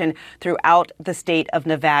education throughout the state of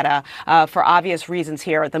Nevada for obvious reasons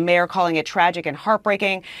here. The mayor calling it tragic and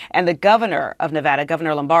heartbreaking, and the governor of Nevada,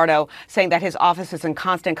 Governor Lombardo, saying that his office is in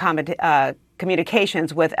constant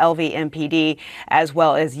communications with LVMPD as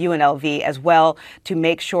well as UNLV as well to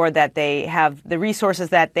make sure that they have the resources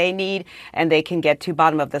that they need and they can get to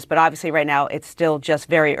bottom of this. But obviously right now it's still just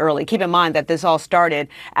very early. Keep in mind that this all started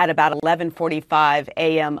at about 11:45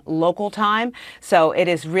 a.m. local time. So it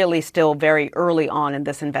is really still very early on in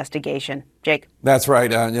this investigation. Jake. That's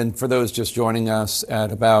right. And for those just joining us,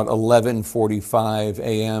 at about 11:45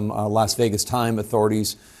 a.m. Las Vegas time,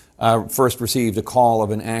 authorities first received a call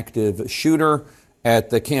of an active shooter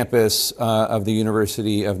at the campus of the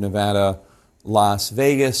University of Nevada, Las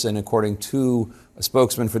Vegas. And according to A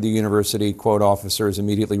spokesman for the university, quote, officers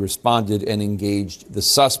immediately responded and engaged the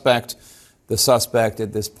suspect. The suspect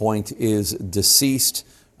at this point is deceased.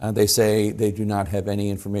 They say they do not have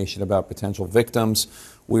any information about potential victims.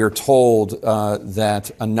 We are told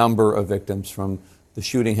that a number of victims from the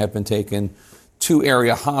shooting have been taken to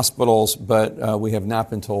area hospitals, but we have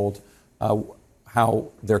not been told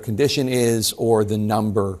how their condition is or the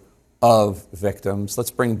number of victims.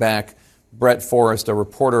 Let's bring back Brett Forrest, a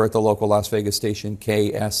reporter at the local Las Vegas station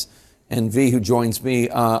KSNV, who joins me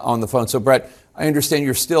on the phone. So, Brett, I understand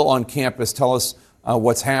you're still on campus. Tell us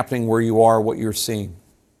what's happening, where you are, what you're seeing.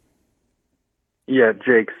 Yeah,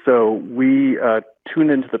 Jake. So we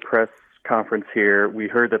tuned into the press conference here. We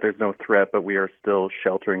heard that there's no threat, but we are still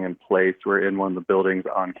sheltering in place. We're in one of the buildings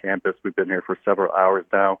on campus. We've been here for several hours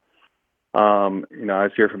now. I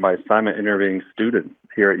was here for my assignment interviewing students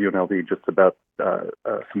here at UNLV just about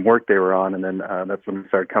some work they were on, and then that's when we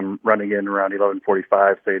started running in around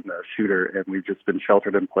 11:45 saying the shooter, and we've just been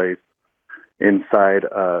sheltered in place inside.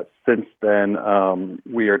 Since then,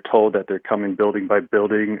 we are told that they're coming building by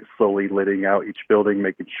building, slowly lidding out each building,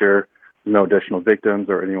 making sure no additional victims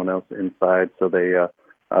or anyone else inside. So they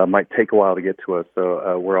might take a while to get to us.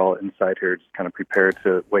 So we're all inside here, just kind of prepared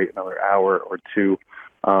to wait another hour or two.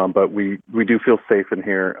 But we do feel safe in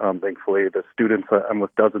here, thankfully. The students, I'm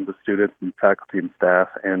with dozens of students and faculty and staff,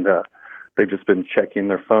 and they've just been checking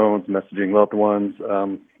their phones, messaging loved ones,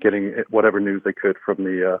 getting whatever news they could from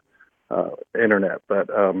the internet.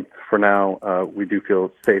 But for now, we do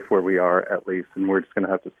feel safe where we are, at least, and we're just going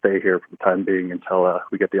to have to stay here for the time being until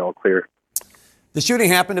we get the all clear. The shooting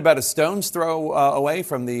happened about a stone's throw away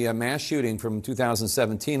from the mass shooting from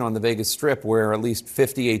 2017 on the Vegas Strip, where at least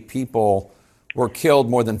 58 people were killed,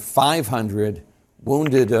 more than 500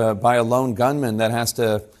 wounded by a lone gunman. That has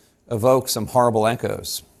to evoke some horrible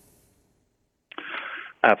echoes.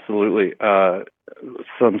 Absolutely.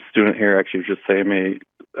 Some student here actually was just saying to me,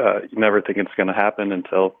 you never think it's going to happen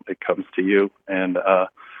until it comes to you. And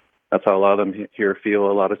that's how a lot of them here feel.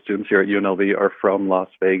 A lot of students here at UNLV are from Las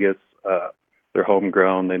Vegas. They're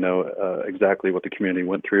homegrown. They know exactly what the community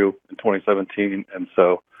went through in 2017. And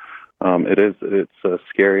so it's a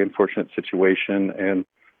scary, unfortunate situation. And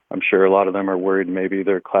I'm sure a lot of them are worried maybe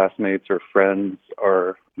their classmates or friends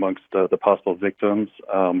are amongst the possible victims.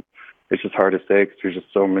 It's just hard to say because there's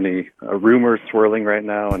just so many rumors swirling right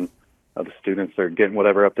now, and the students are getting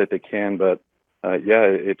whatever update they can. But,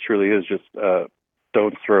 it truly is just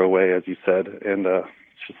stone's throw away, as you said. And it's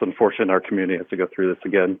just unfortunate our community has to go through this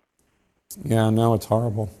again. Yeah, no, it's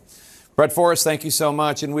horrible. Brett Forrest, thank you so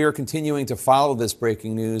much. And we are continuing to follow this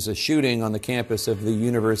breaking news, a shooting on the campus of the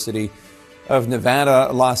University of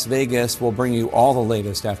Nevada, Las Vegas. We'll bring you all the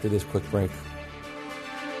latest after this quick break.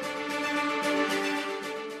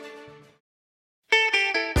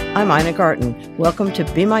 I'm Ina Garten. Welcome to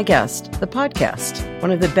Be My Guest, the podcast.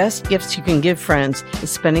 One of the best gifts you can give friends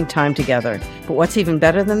is spending time together. But what's even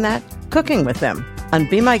better than that? Cooking with them. On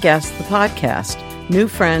Be My Guest, the podcast, new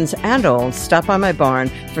friends and old stop by my barn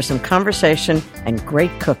for some conversation and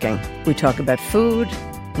great cooking. We talk about food,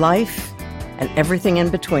 life, and everything in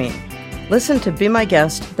between. Listen to Be My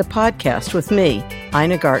Guest, the podcast with me,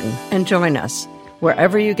 Ina Garten, and join us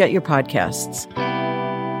wherever you get your podcasts.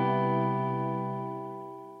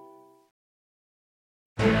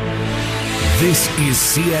 This is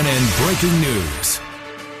CNN Breaking News.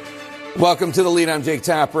 Welcome to The Lead. I'm Jake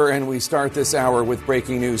Tapper, and we start this hour with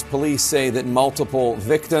breaking news. Police say that multiple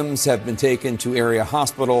victims have been taken to area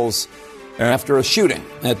hospitals after a shooting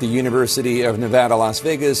at the University of Nevada, Las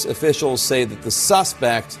Vegas. Officials say that the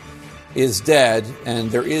suspect is dead,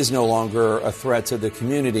 and there is no longer a threat to the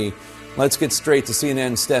community. Let's get straight to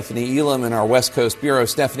CNN's Stephanie Elam in our West Coast Bureau.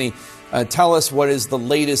 Stephanie, tell us what is the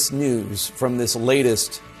latest news from this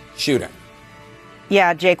latest shooting.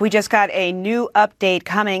 Yeah, Jake, we just got a new update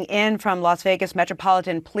coming in from Las Vegas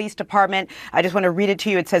Metropolitan Police Department. I just want to read it to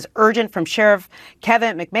you. It says, urgent from Sheriff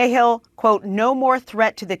Kevin McMahill, quote, no more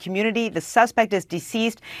threat to the community. The suspect is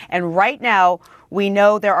deceased. And right now, we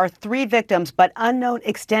know there are 3 victims, but unknown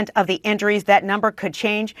extent of the injuries. That number could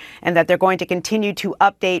change, and that they're going to continue to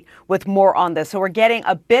update with more on this. So we're getting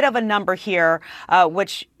a bit of a number here,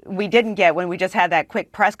 which we didn't get when we just had that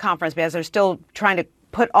quick press conference, because they're still trying to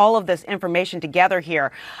put all of this information together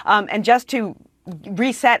here. And just to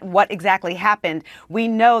reset what exactly happened. We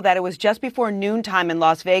know that it was just before noontime in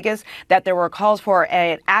Las Vegas that there were calls for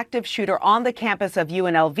an active shooter on the campus of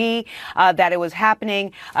UNLV, that it was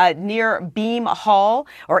happening near Beam Hall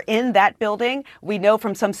or in that building. We know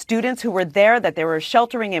from some students who were there that they were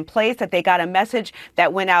sheltering in place, that they got a message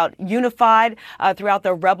that went out unified throughout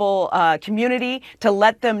the rebel community to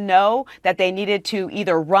let them know that they needed to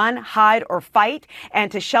either run, hide, or fight,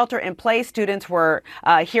 and to shelter in place. Students were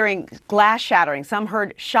hearing glass shattering. Some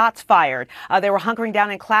heard shots fired. They were hunkering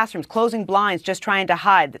down in classrooms, closing blinds, just trying to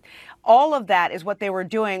hide. All of that is what they were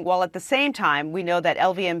doing, while at the same time, we know that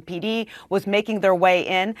LVMPD was making their way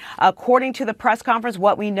in. According to the press conference,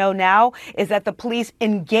 what we know now is that the police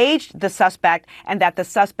engaged the suspect and that the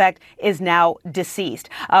suspect is now deceased.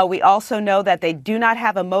 We also know that they do not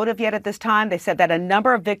have a motive yet at this time. They said that a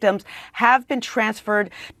number of victims have been transferred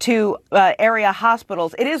to area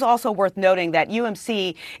hospitals. It is also worth noting that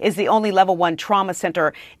UMC is the only level 1 trauma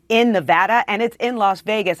center in Nevada, and it's in Las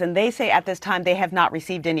Vegas, and they say at this time they have not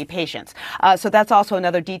received any patients. So that's also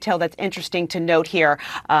another detail that's interesting to note here.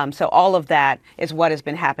 So all of that is what has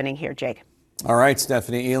been happening here, Jake. All right,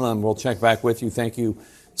 Stephanie Elam, we'll check back with you. Thank you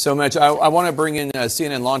so much. I want to bring in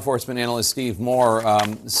CNN law enforcement analyst Steve Moore.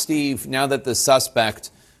 Steve, now that the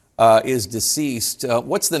suspect is deceased,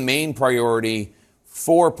 what's the main priority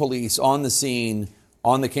for police on the scene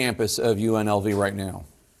on the campus of UNLV right now?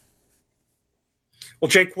 Well,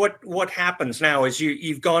 Jake, what happens now is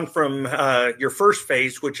you've gone from your first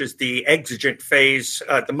phase, which is the exigent phase,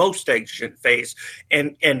 the most exigent phase,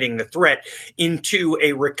 and ending the threat, into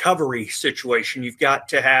a recovery situation. You've got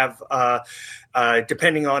to have,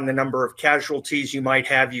 depending on the number of casualties you might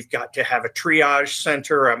have, you've got to have a triage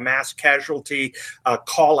center, a mass casualty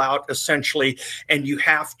call out, essentially, and you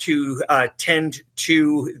have to tend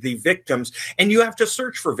to the victims, and you have to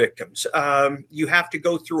search for victims. You have to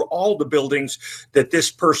go through all the buildings that this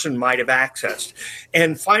person might have accessed.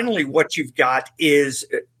 And finally, what you've got is,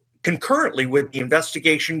 concurrently with the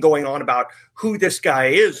investigation going on about who this guy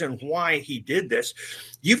is and why he did this,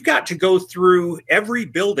 you've got to go through every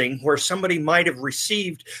building where somebody might have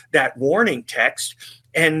received that warning text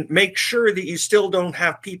and make sure that you still don't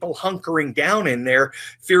have people hunkering down in there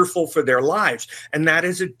fearful for their lives. And that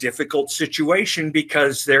is a difficult situation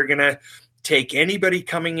because they're going to take anybody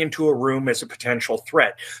coming into a room as a potential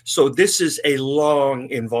threat. So this is a long,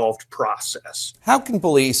 involved process. How can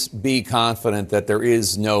police be confident that there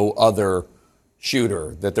is no other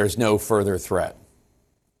shooter, that there's no further threat?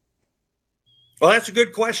 Well, that's a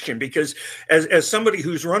good question, because as somebody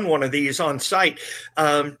who's run one of these on site,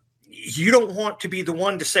 you don't want to be the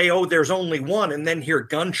one to say, oh, there's only one, and then hear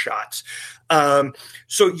gunshots.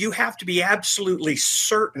 So you have to be absolutely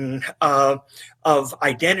certain of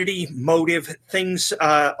identity, motive, things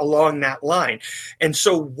along that line. And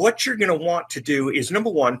so what you're going to want to do is, number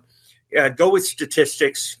one, go with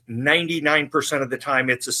statistics. 99% of the time,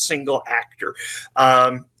 it's a single actor.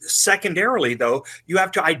 Secondarily, though, you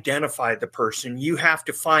have to identify the person. You have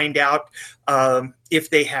to find out if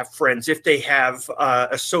they have friends, if they have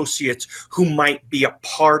associates who might be a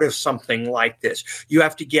part of something like this. You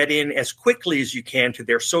have to get in as quickly as you can to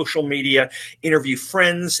their social media, interview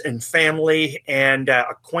friends and family and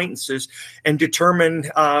acquaintances, and determine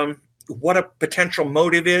what a potential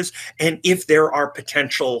motive is and if there are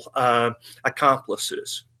potential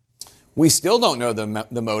accomplices. We still don't know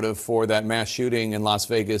the motive for that mass shooting in Las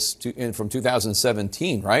Vegas from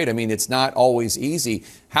 2017, right? I mean, it's not always easy.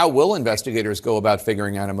 How will investigators go about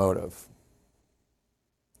figuring out a motive?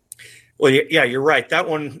 Well, yeah, you're right. That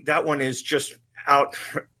one is just out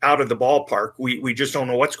of the ballpark. We just don't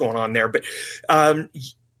know what's going on there. But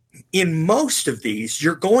in most of these,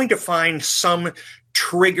 you're going to find some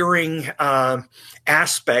triggering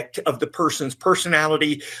aspect of the person's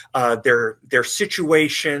personality, their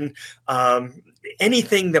situation,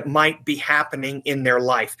 anything that might be happening in their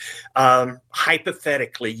life.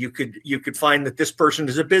 Hypothetically, you could find that this person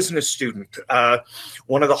is a business student.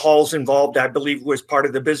 One of the halls involved, I believe, was part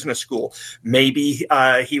of the business school. Maybe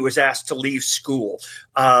he was asked to leave school.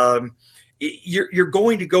 You're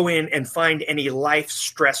going to go in and find any life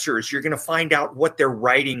stressors. You're going to find out what their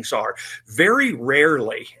writings are. Very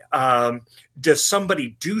rarely does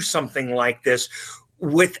somebody do something like this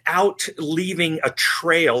without leaving a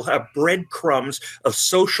trail, breadcrumbs of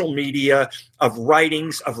social media, of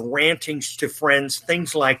writings, of rantings to friends,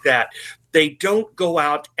 things like that. They don't go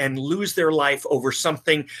out and lose their life over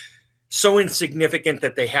something so insignificant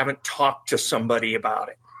that they haven't talked to somebody about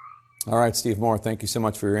it. All right, Steve Moore, thank you so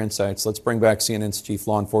much for your insights. Let's bring back CNN's chief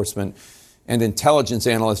law enforcement and intelligence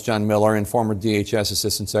analyst, John Miller, and former DHS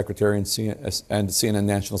assistant secretary and CNN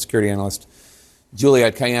national security analyst,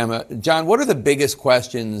 Juliet Kayyem. John, what are the biggest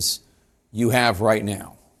questions you have right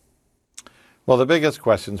now? Well, the biggest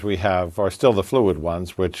questions we have are still the fluid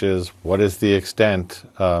ones, which is what is the extent,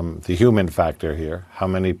 the human factor here? How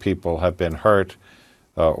many people have been hurt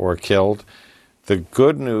or killed? The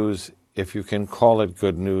good news, if you can call it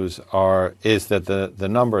good news, is that the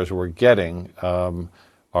numbers we're getting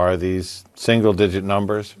are these single-digit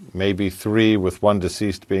numbers, maybe 3 with one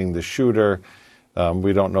deceased being the shooter.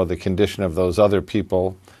 We don't know the condition of those other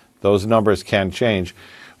people. Those numbers can change.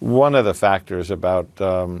 One of the factors about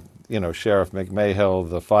Sheriff McMahill,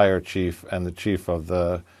 the fire chief, and the chief of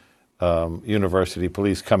the university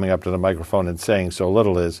police coming up to the microphone and saying so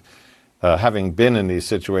little is, having been in these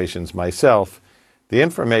situations myself, the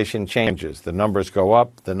information changes. The numbers go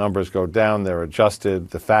up, the numbers go down, they're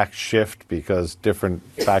adjusted, the facts shift because different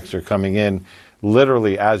facts are coming in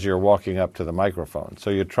literally as you're walking up to the microphone. So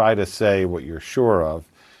you try to say what you're sure of,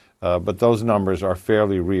 but those numbers are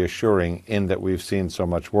fairly reassuring in that we've seen so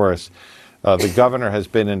much worse. The governor has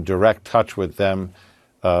been in direct touch with them,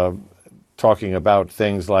 talking about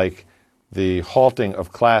things like the halting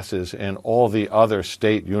of classes in all the other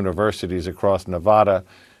state universities across Nevada.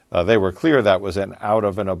 They were clear that was out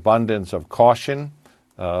of an abundance of caution,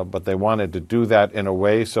 but they wanted to do that in a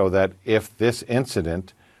way so that if this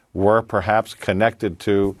incident were perhaps connected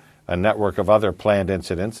to a network of other planned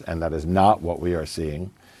incidents, and that is not what we are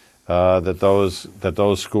seeing, that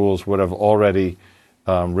those schools would have already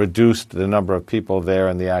reduced the number of people there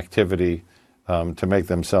and the activity to make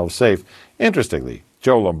themselves safe. Interestingly,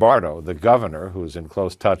 Joe Lombardo, the governor, who's in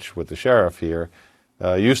close touch with the sheriff here,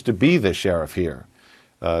 used to be the sheriff here.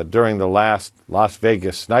 During the last Las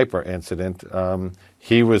Vegas sniper incident,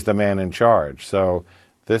 he was the man in charge. So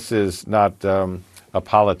this is not a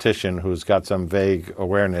politician who's got some vague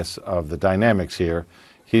awareness of the dynamics here.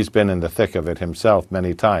 He's been in the thick of it himself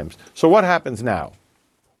many times. So what happens now?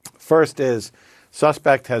 First is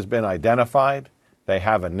suspect has been identified. They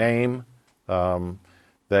have a name.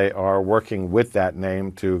 They are working with that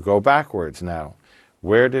name to go backwards now.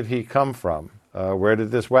 Where did he come from? Where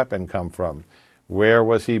did this weapon come from? Where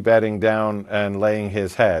was he bedding down and laying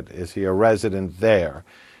his head? Is he a resident there?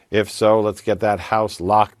 If so, let's get that house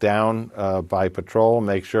locked down by patrol,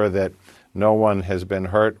 make sure that no one has been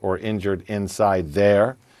hurt or injured inside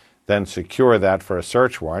there, then secure that for a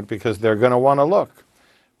search warrant because they're going to want to look.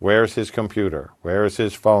 Where's his computer? Where is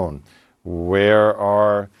his phone? Where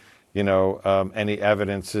are, any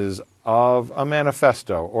evidences of a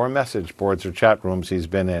manifesto or message boards or chat rooms he's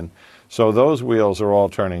been in? So those wheels are all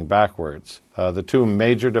turning backwards. The two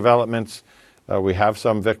major developments, we have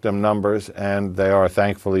some victim numbers, and they are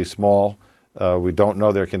thankfully small. We don't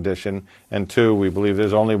know their condition. And 2, we believe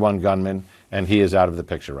there's only one gunman, and he is out of the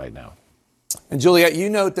picture right now. And Juliet, you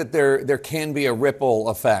note that there can be a ripple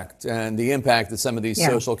effect and the impact that some of these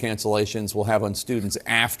social cancellations will have on students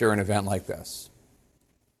after an event like this.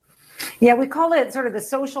 Yeah, we call it sort of the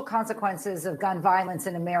social consequences of gun violence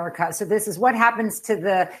in America. So this is what happens to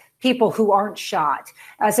the people who aren't shot.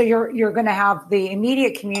 So you're going to have the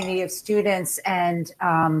immediate community of students and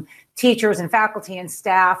teachers and faculty and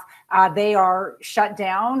staff. They are shut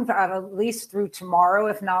down at least through tomorrow,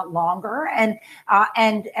 if not longer. And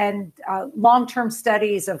long-term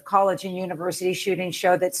studies of college and university shootings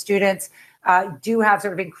show that students do have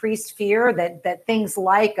sort of increased fear that things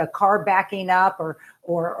like a car backing up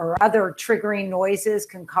or other triggering noises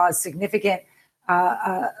can cause significant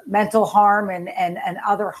mental harm and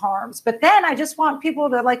other harms. But then I just want people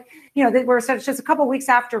to that we're just a couple of weeks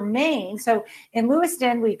after Maine. So in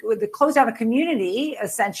Lewiston, we closed down a community,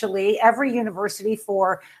 essentially every university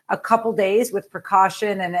for a couple days with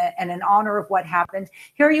precaution and in honor of what happened.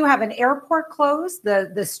 Here you have an airport closed,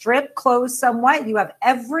 the strip closed somewhat. You have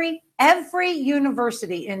every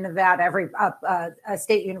university in Nevada, every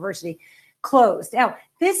state university closed. Now,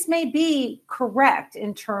 this may be correct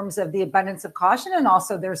in terms of the abundance of caution, and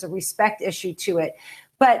also there's a respect issue to it.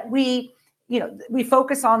 But we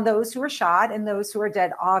focus on those who are shot and those who are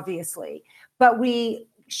dead, obviously. But we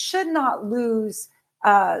should not lose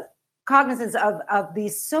cognizance of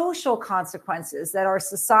these social consequences that our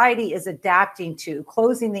society is adapting to,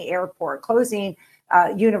 closing the airport, closing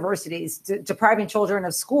universities, depriving children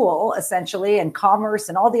of school, essentially, and commerce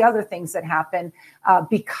and all the other things that happen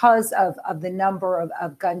because of the number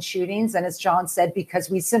of gun shootings. And as John said, because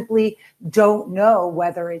we simply don't know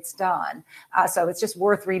whether it's done. So it's just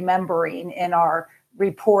worth remembering in our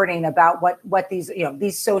reporting about what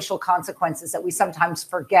these social consequences that we sometimes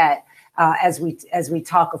forget as we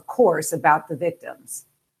talk, of course, about the victims.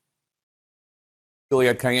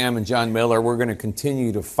 Juliet Kayyem and John Miller, we're going to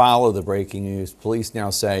continue to follow the breaking news. Police now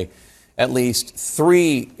say At least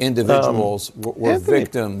 3 individuals were Anthony.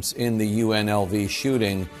 victims in the UNLV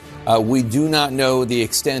shooting. We do not know the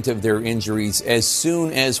extent of their injuries. As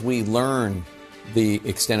soon as we learn the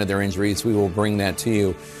extent of their injuries, we will bring that to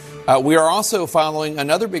you. We are also following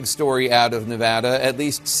another big story out of Nevada. At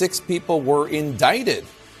least 6 people were indicted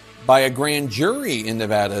by a grand jury in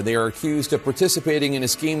Nevada. They are accused of participating in a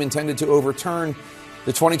scheme intended to overturn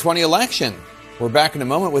the 2020 election. We're back in a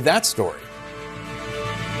moment with that story.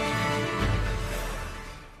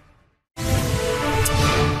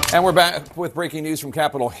 And we're back with breaking news from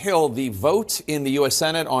Capitol Hill. The vote in the U.S.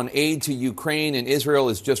 Senate on aid to Ukraine and Israel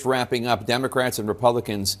is just wrapping up. Democrats and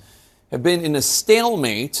Republicans have been in a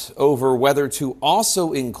stalemate over whether to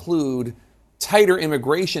also include tighter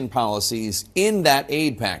immigration policies in that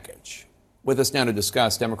aid package. With us now to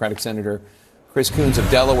discuss, Democratic Senator Chris Coons of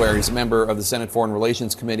Delaware. He's a member of the Senate Foreign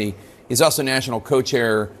Relations Committee. He's also national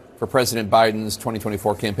co-chair for President Biden's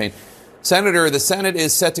 2024 campaign. Senator, the Senate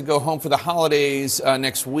is set to go home for the holidays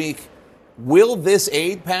next week. Will this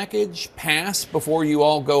aid package pass before you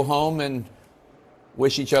all go home and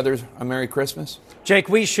wish each other a Merry Christmas? Jake,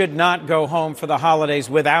 we should not go home for the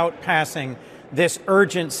holidays without passing this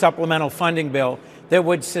urgent supplemental funding bill that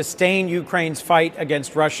would sustain Ukraine's fight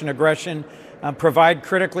against Russian aggression, provide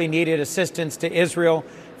critically needed assistance to Israel,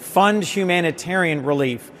 fund humanitarian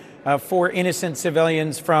relief for innocent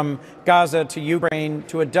civilians from Gaza to Ukraine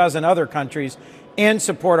to a dozen other countries, and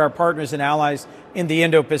support our partners and allies in the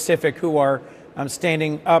Indo-Pacific who are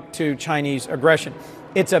standing up to Chinese aggression.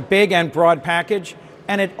 It's a big and broad package,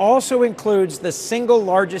 and it also includes the single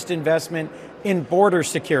largest investment in border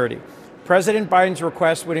security. President Biden's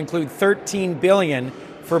request would include $13 billion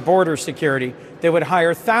for border security. They would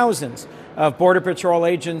hire thousands of Border Patrol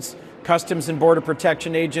agents, Customs and Border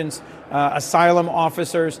Protection agents, asylum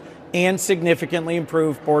officers, and significantly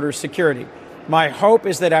improve border security. My hope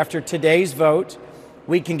is that after today's vote,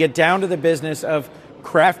 we can get down to the business of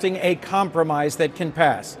crafting a compromise that can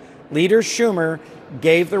pass. Leader Schumer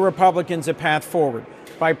gave the Republicans a path forward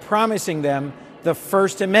by promising them the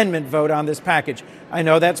First Amendment vote on this package. I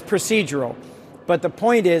know that's procedural, but the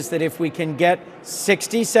point is that if we can get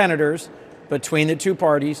 60 senators between the two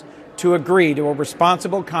parties to agree to a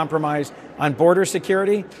responsible compromise on border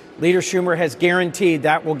security, Leader Schumer has guaranteed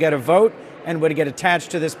that will get a vote and would get attached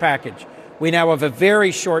to this package. We now have a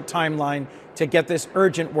very short timeline to get this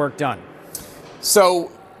urgent work done.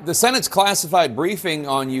 So the Senate's classified briefing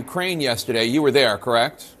on Ukraine yesterday, you were there,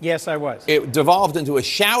 correct? Yes, I was. It devolved into a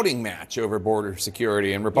shouting match over border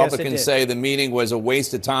security, and Republicans say the meeting was a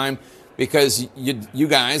waste of time because you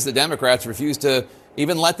guys, the Democrats, refused to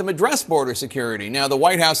even let them address border security. Now, the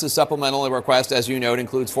White House's supplemental request, as you note,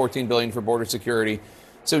 includes $14 billion for border security.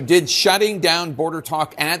 So did shutting down border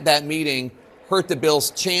talk at that meeting hurt the bill's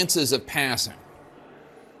chances of passing?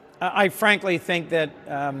 I frankly think that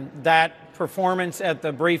that performance at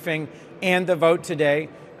the briefing and the vote today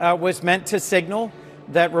was meant to signal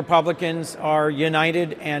that Republicans are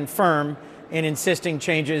united and firm in insisting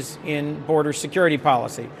changes in border security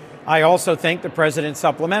policy. I also think the president's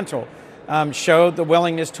supplemental showed the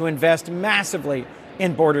willingness to invest massively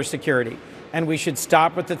in border security. And we should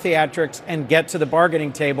stop with the theatrics and get to the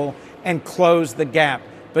bargaining table and close the gap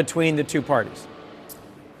between the two parties.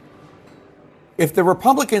 If the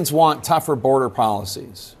Republicans want tougher border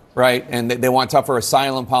policies, right, and they want tougher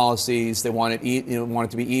asylum policies, they want it, want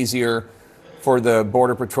it to be easier for the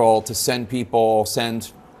Border Patrol to send people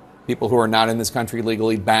who are not in this country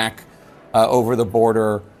legally back over the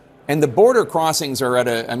border. And the border crossings are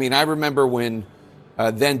I remember when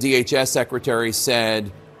then DHS Secretary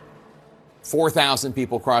said 4,000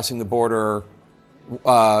 people crossing the border.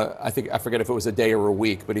 I forget if it was a day or a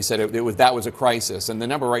week, but he said that was a crisis. And the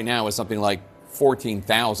number right now is something like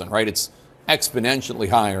 14,000, right? It's exponentially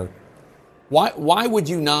higher. Why would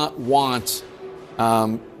you not want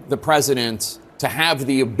the president to have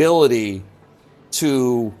the ability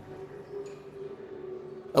to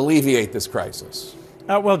alleviate this crisis?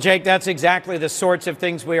 Well, Jake, that's exactly the sorts of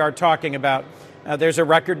things we are talking about. There's a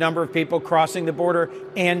record number of people crossing the border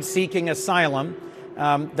and seeking asylum.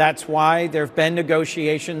 That's why there have been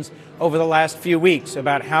negotiations over the last few weeks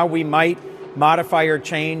about how we might modify or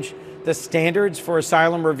change the standards for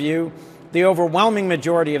asylum review. The overwhelming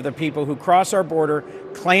majority of the people who cross our border,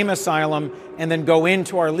 claim asylum, and then go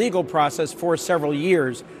into our legal process for several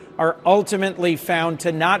years are ultimately found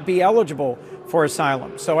to not be eligible for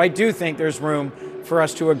asylum. So I do think there's room for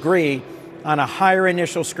us to agree on a higher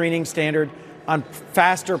initial screening standard, on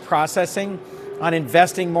faster processing, on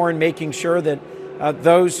investing more in making sure that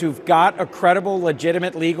those who've got a credible,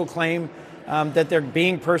 legitimate legal claim that they're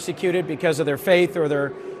being persecuted because of their faith or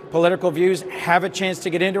their political views have a chance to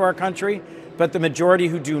get into our country, but the majority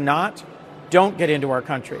who do not don't get into our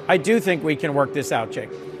country. I do think we can work this out, Jake.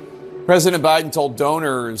 President Biden told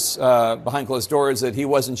donors behind closed doors that he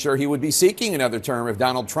wasn't sure he would be seeking another term if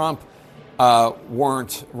Donald Trump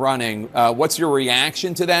weren't running. What's your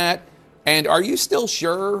reaction to that? And are you still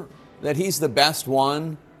sure that he's the best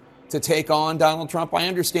one to take on Donald Trump? I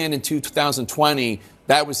understand in 2020,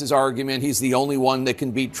 that was his argument. He's the only one that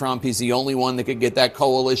can beat Trump. He's the only one that could get that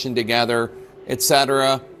coalition together, et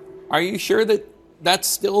cetera. Are you sure that that's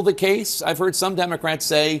still the case? I've heard some Democrats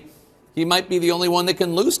say he might be the only one that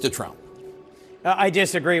can lose to Trump. I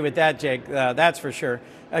disagree with that, Jake. That's for sure.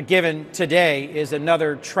 Given today is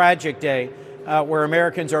another tragic day where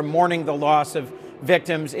Americans are mourning the loss of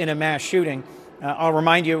victims in a mass shooting. I'll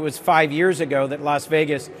remind you, it was 5 years ago that Las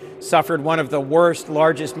Vegas suffered one of the worst,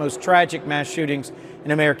 largest, most tragic mass shootings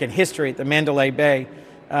in American history at the Mandalay Bay,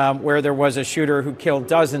 where there was a shooter who killed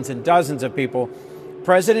dozens and dozens of people.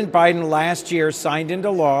 President Biden last year signed into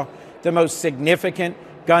law the most significant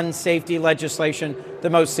gun safety legislation, the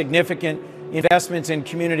most significant investments in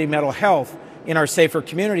community mental health in our Safer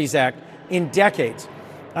Communities Act in decades.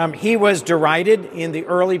 He was derided in the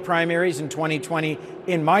early primaries in 2020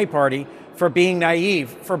 in my party for being naive,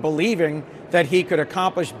 for believing that he could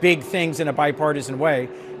accomplish big things in a bipartisan way.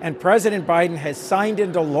 And President Biden has signed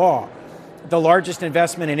into law the largest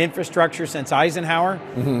investment in infrastructure since Eisenhower,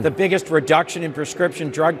 the biggest reduction in prescription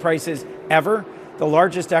drug prices ever, the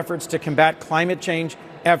largest efforts to combat climate change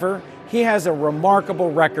ever. He has a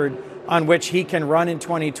remarkable record on which he can run in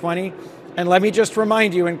 2020. And let me just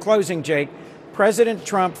remind you in closing, Jake, President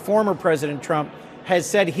Trump, former President Trump, has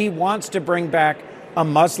said he wants to bring back a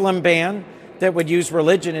Muslim ban that would use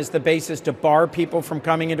religion as the basis to bar people from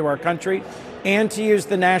coming into our country, and to use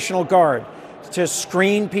the National Guard to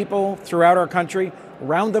screen people throughout our country,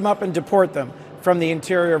 round them up and deport them from the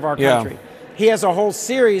interior of our country. He has a whole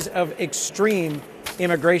series of extreme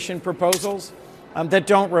immigration proposals that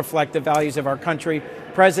don't reflect the values of our country.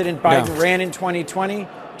 President Biden ran in 2020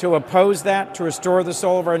 to oppose that, to restore the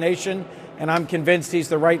soul of our nation, and I'm convinced he's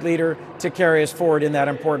the right leader to carry us forward in that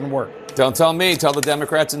important work. Don't tell me, tell the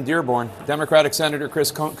Democrats in Dearborn. Democratic Senator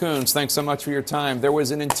Chris Coons, thanks so much for your time. There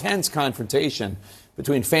was an intense confrontation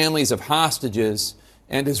between families of hostages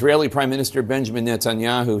and Israeli Prime Minister Benjamin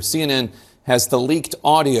Netanyahu. CNN has the leaked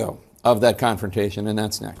audio of that confrontation, and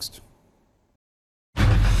that's next.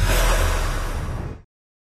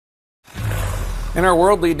 In our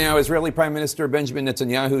world lead now, Israeli Prime Minister Benjamin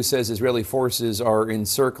Netanyahu says Israeli forces are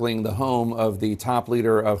encircling the home of the top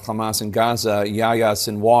leader of Hamas in Gaza, Yahya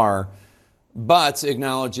Sinwar, but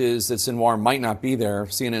acknowledges that Sinwar might not be there.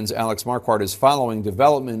 CNN's Alex Marquardt is following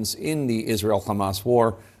developments in the Israel-Hamas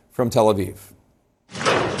war from Tel Aviv.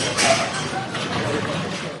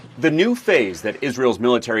 The new phase that Israel's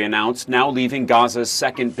military announced now leaving Gaza's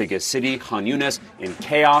second biggest city, Khan Yunis, in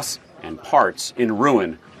chaos and parts in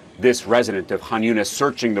ruin. This resident of Khan Yunis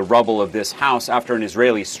searching the rubble of this house after an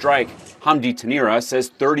Israeli strike. Hamdi Tanira says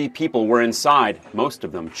 30 people were inside, most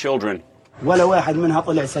of them children.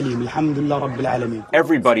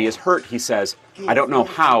 Everybody is hurt, he says. I don't know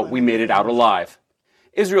how we made it out alive.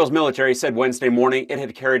 Israel's military said Wednesday morning it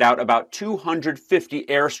had carried out about 250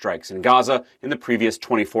 airstrikes in Gaza in the previous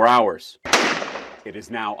 24 hours. It is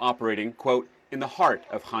now operating, quote, in the heart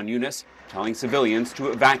of Khan Yunis, telling civilians to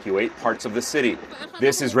evacuate parts of the city.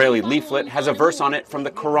 This Israeli leaflet has a verse on it from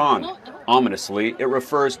the Quran. Ominously, it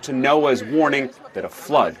refers to Noah's warning that a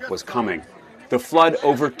flood was coming. The flood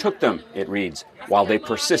overtook them, it reads, while they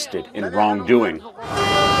persisted in wrongdoing.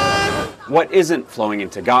 What isn't flowing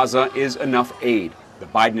into Gaza is enough aid. The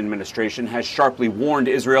Biden administration has sharply warned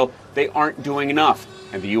Israel they aren't doing enough,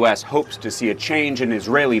 and the U.S. hopes to see a change in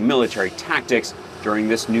Israeli military tactics during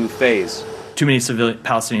this new phase. Too many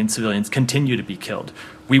Palestinian civilians continue to be killed.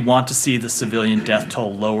 We want to see the civilian death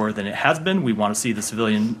toll lower than it has been. We want to see the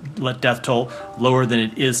civilian death toll lower than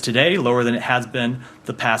it is today, lower than it has been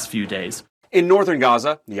the past few days. In northern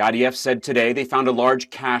Gaza, the IDF said today they found a large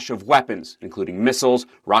cache of weapons, including missiles,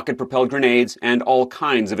 rocket-propelled grenades, and all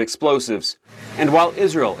kinds of explosives. And while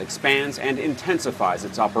Israel expands and intensifies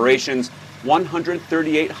its operations,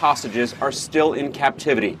 138 hostages are still in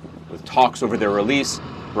captivity, with talks over their release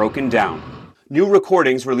broken down. New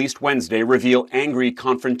recordings released Wednesday reveal angry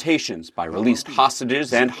confrontations by released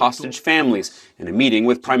hostages and hostage families in a meeting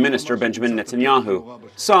with Prime Minister Benjamin Netanyahu.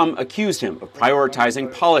 Some accused him of prioritizing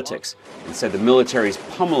politics and said the military's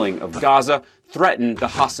pummeling of Gaza threatened the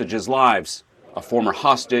hostages' lives. A former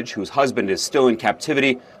hostage whose husband is still in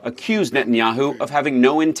captivity accused Netanyahu of having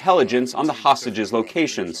no intelligence on the hostages'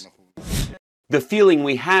 locations. The feeling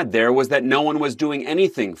we had there was that no one was doing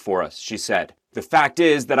anything for us, she said. The fact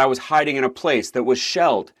is that I was hiding in a place that was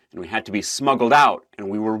shelled, and we had to be smuggled out, and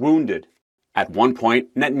we were wounded. At one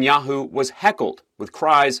point, Netanyahu was heckled with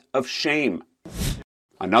cries of shame.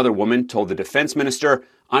 Another woman told the defense minister,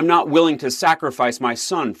 "I'm not willing to sacrifice my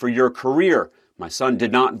son for your career. My son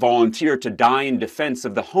did not volunteer to die in defense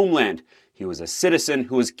of the homeland. He was a citizen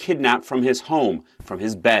who was kidnapped from his home, from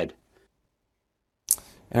his bed."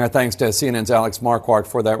 And our thanks to CNN's Alex Marquardt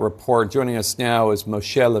for that report. Joining us now is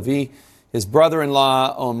Moshe Levi. His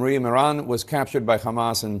brother-in-law, Omri Miran, was captured by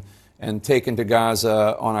Hamas and taken to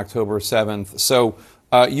Gaza on October 7th. So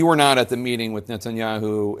you were not at the meeting with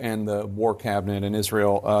Netanyahu and the war cabinet in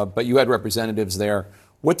Israel, but you had representatives there.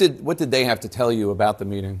 What did they have to tell you about the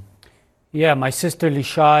meeting? Yeah, my sister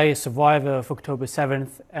Lishai, a survivor of October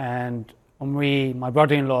 7th, and Omri, my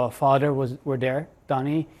brother-in-law, father, were there,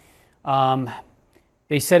 Dani.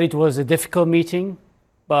 They said it was a difficult meeting,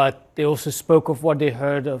 but they also spoke of what they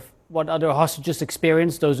heard of what other hostages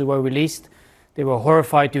experienced, those who were released. They were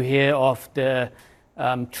horrified to hear of the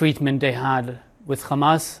treatment they had with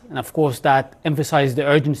Hamas. And of course, that emphasized the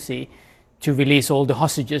urgency to release all the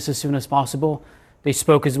hostages as soon as possible. They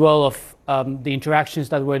spoke as well of the interactions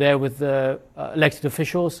that were there with the elected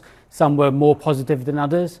officials. Some were more positive than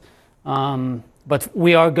others. But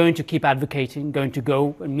we are going to keep advocating, going to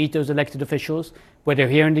go and meet those elected officials, whether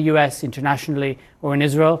here in the US, internationally, or in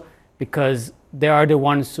Israel, because they are the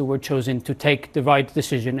ones who were chosen to take the right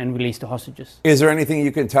decision and release the hostages. Is there anything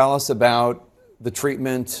you can tell us about the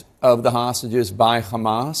treatment of the hostages by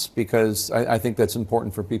Hamas? Because I think that's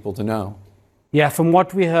important for people to know. Yeah, from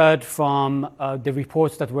what we heard from the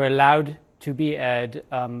reports that were allowed to be aired,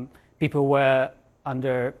 people were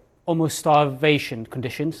under almost starvation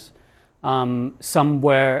conditions. Some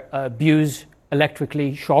were abused,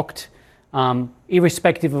 electrically shocked,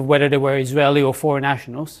 irrespective of whether they were Israeli or foreign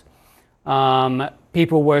nationals.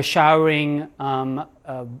 People were showering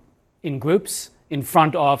in groups in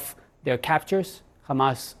front of their captors,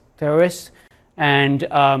 Hamas terrorists, and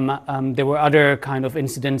there were other kind of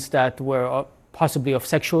incidents that were possibly of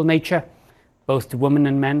sexual nature, both to women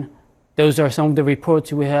and men. Those are some of the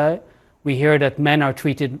reports we heard. We hear that men are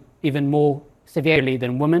treated even more severely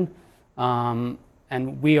than women.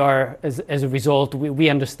 And we are, as a result, we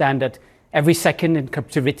understand that every second in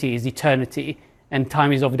captivity is eternity, and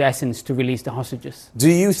time is of the essence to release the hostages. Do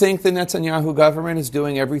you think the Netanyahu government is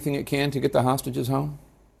doing everything it can to get the hostages home?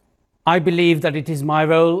 I believe that it is my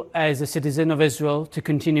role as a citizen of Israel to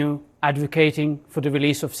continue advocating for the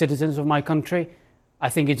release of citizens of my country. I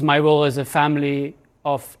think it's my role as a family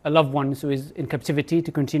of a loved one who is in captivity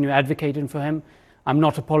to continue advocating for him. I'm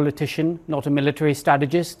not a politician, not a military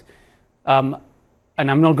strategist. And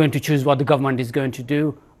I'm not going to choose what the government is going to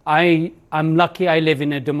do. I'm lucky I live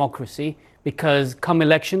in a democracy, because come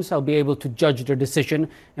elections, I'll be able to judge their decision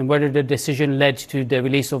and whether the decision led to the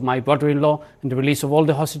release of my brother-in-law and the release of all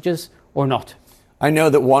the hostages or not. I know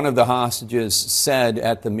that one of the hostages said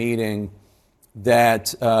at the meeting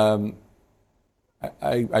that, I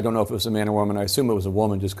don't know if it was a man or woman, I assume it was a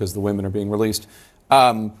woman just because the women are being released,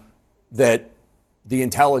 that the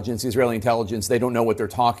intelligence, the Israeli intelligence, they don't know what they're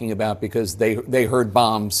talking about because they heard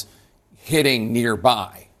bombs hitting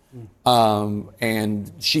nearby.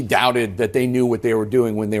 And she doubted that they knew what they were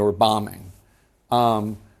doing when they were bombing.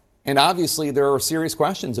 And obviously there are serious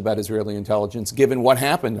questions about Israeli intelligence given what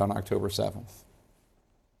happened on October 7th.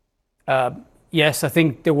 Yes, I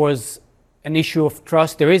think there was an issue of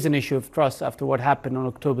trust. There is an issue of trust after what happened on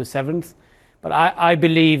October 7th. But I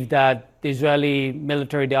believe that the Israeli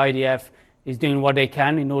military, the IDF, is doing what they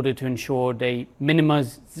can in order to ensure they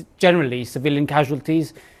minimize generally civilian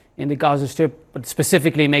casualties in the Gaza Strip, but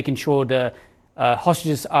specifically making sure the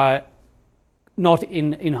hostages are not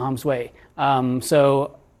in harm's way.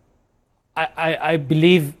 So I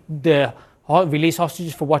believe the release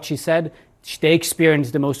hostages, for what she said, they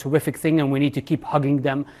experienced the most horrific thing, and we need to keep hugging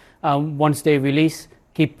them once they release,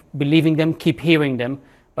 keep believing them, keep hearing them.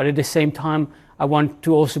 But at the same time, I want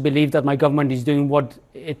to also believe that my government is doing what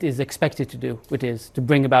it is expected to do, which is to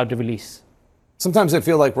bring about the release. Sometimes I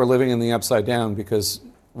feel like we're living in the upside down, because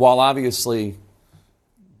while obviously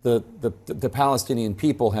the Palestinian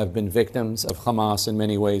people have been victims of Hamas in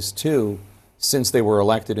many ways too, since they were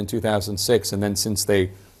elected in 2006, and then since they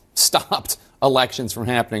stopped elections from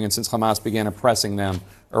happening, and since Hamas began oppressing them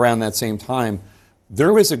around that same time,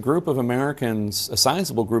 there is a group of Americans, a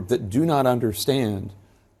sizable group, that do not understand.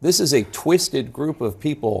 This is a twisted group of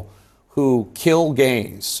people who kill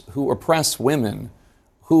gays, who oppress women,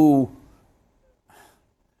 who...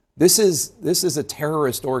 This is a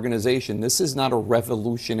terrorist organization. This is not a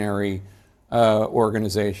revolutionary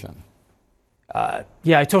organization.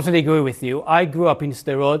 Yeah, I totally agree with you. I grew up in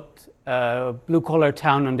Sderot, a blue-collar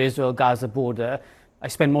town on the Israel-Gaza border. I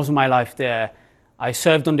spent most of my life there. I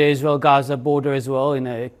served on the Israel-Gaza border as well in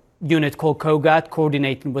a unit called COGAT,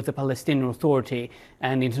 coordinating with the Palestinian Authority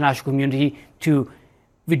and the international community to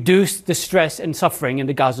reduce the stress and suffering in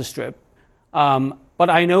the Gaza Strip. But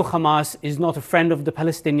I know Hamas is not a friend of the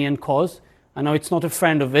Palestinian cause. I know it's not a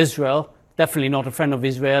friend of Israel, definitely not a friend of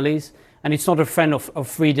Israelis, and it's not a friend of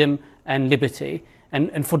freedom and liberty.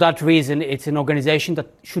 And for that reason, it's an organization that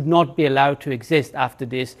should not be allowed to exist after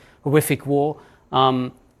this horrific war.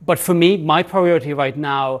 But for me, my priority right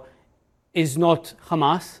now is not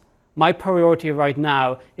Hamas. My priority right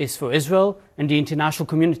now is for Israel and the international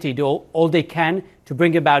community to do all they can to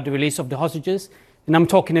bring about the release of the hostages. And I'm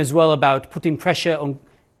talking as well about putting pressure on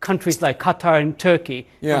countries like Qatar and Turkey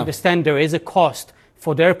to understand there is a cost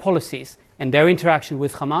for their policies and their interaction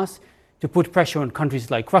with Hamas, to put pressure on countries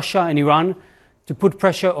like Russia and Iran, to put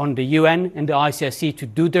pressure on the UN and the ICRC to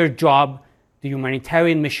do their job, the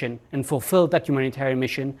humanitarian mission, and fulfill that humanitarian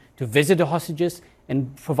mission to visit the hostages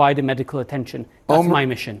and provide the medical attention. That's my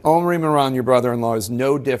mission. Omri Moran, your brother-in-law, is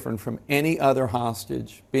no different from any other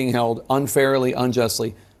hostage being held unfairly,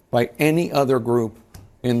 unjustly by any other group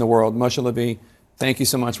in the world. Moshe Levi, thank you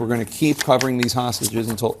so much. We're going to keep covering these hostages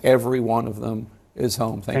until every one of them is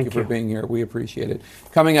home. Thank you for being here. We appreciate it.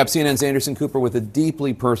 Coming up, CNN's Anderson Cooper with a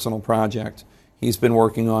deeply personal project he's been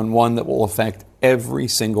working on, one that will affect every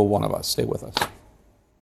single one of us. Stay with us.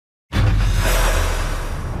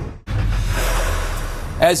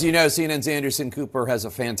 As you know, CNN's Anderson Cooper has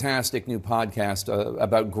a fantastic new podcast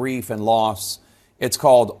about grief and loss. It's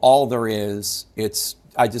called All There Is.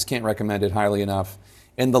 I just can't recommend it highly enough.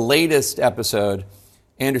 In the latest episode,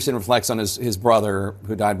 Anderson reflects on his brother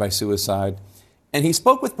who died by suicide. And he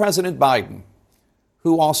spoke with President Biden,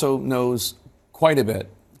 who also knows quite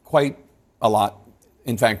a lot,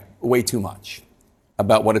 in fact, way too much,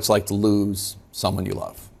 about what it's like to lose someone you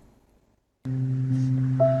love.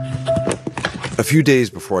 A few days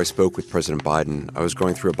before I spoke with President Biden, I was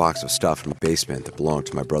going through a box of stuff in my basement that belonged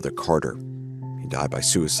to my brother Carter. He died by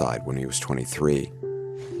suicide when he was 23.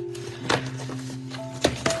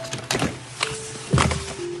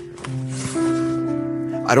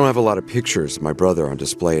 I don't have a lot of pictures of my brother on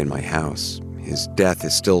display in my house. His death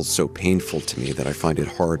is still so painful to me that I find it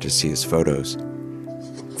hard to see his photos.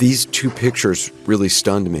 These two pictures really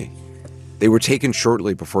stunned me. They were taken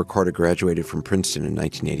shortly before Carter graduated from Princeton in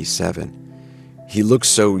 1987. He looked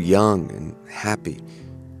so young and happy.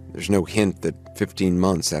 There's no hint that 15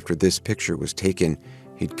 months after this picture was taken,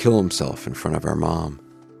 he'd kill himself in front of our mom.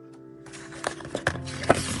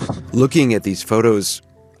 Looking at these photos,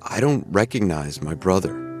 I don't recognize my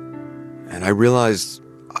brother. And I realized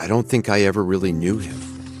I don't think I ever really knew him.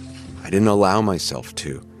 I didn't allow myself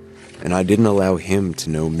to, and I didn't allow him to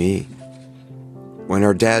know me. When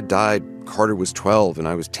our dad died, Carter was 12 and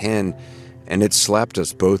I was 10, and it slapped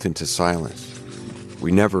us both into silence.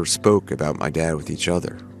 We never spoke about my dad with each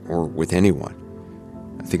other, or with anyone.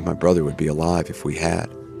 I think my brother would be alive if we had.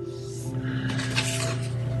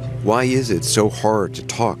 Why is it so hard to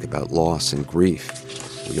talk about loss and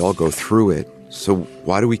grief? We all go through it, so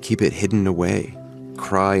why do we keep it hidden away?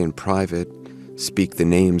 Cry in private, speak the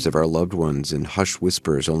names of our loved ones in hushed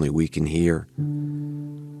whispers only we can hear.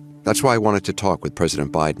 That's why I wanted to talk with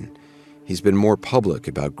President Biden. He's been more public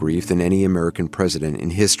about grief than any American president in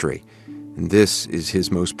history, and this is his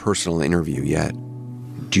most personal interview yet.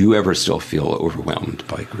 Do you ever still feel overwhelmed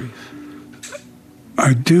by grief?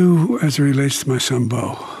 I do, as it relates to my son,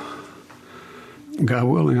 Bo. God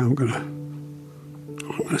willing, I'm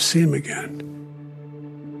gonna see him again.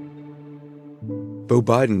 Bo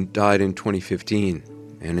Biden died in 2015,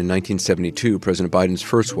 and in 1972, President Biden's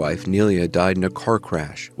first wife, Nelia, died in a car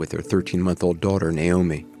crash with her 13-month-old daughter,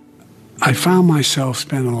 Naomi. I found myself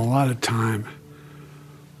spending a lot of time.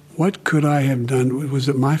 What could I have done? Was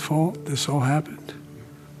it my fault this all happened?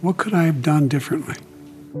 What could I have done differently?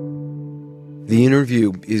 The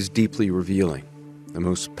interview is deeply revealing. The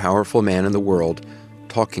most powerful man in the world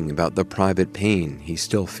talking about the private pain he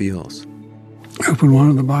still feels. I opened one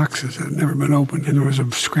of the boxes that had never been opened, and there was a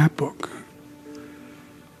scrapbook.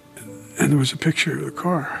 And there was a picture of the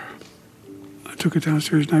car. I took it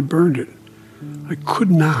downstairs and I burned it. I could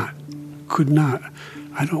not.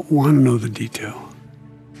 I don't want to know the detail.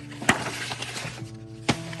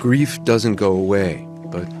 Grief doesn't go away,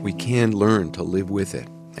 but we can learn to live with it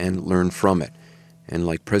and learn from it. And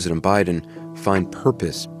like President Biden, find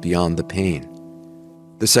purpose beyond the pain.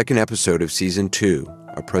 The second episode of Season 2,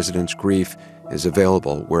 A President's Grief, is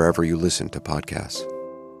available wherever you listen to podcasts.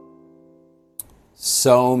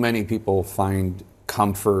 So many people find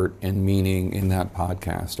comfort and meaning in that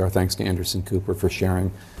podcast. Our thanks to Anderson Cooper for sharing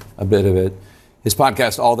a bit of it. His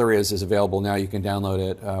podcast, All There Is available now. You can download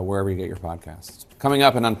it wherever you get your podcasts. Coming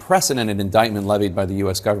up, an unprecedented indictment levied by the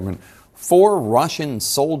U.S. government. 4 Russian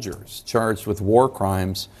soldiers charged with war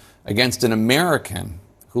crimes against an American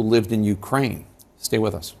who lived in Ukraine. Stay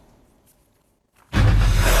with us.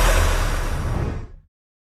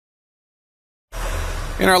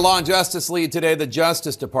 In our Law and Justice lead today, the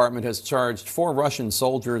Justice Department has charged 4 Russian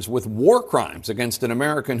soldiers with war crimes against an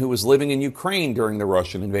American who was living in Ukraine during the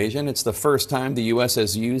Russian invasion. It's the first time the U.S.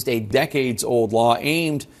 has used a decades-old law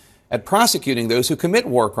aimed at prosecuting those who commit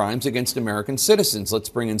war crimes against American citizens. Let's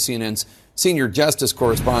bring in CNN's senior justice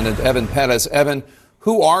correspondent, Evan Pettis. Evan,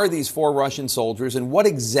 who are these 4 Russian soldiers and what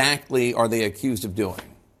exactly are they accused of doing?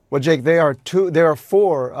 Well, Jake, there are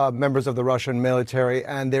 4 members of the Russian military,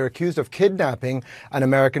 and they're accused of kidnapping an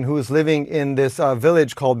American who is living in this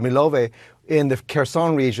village called Milove in the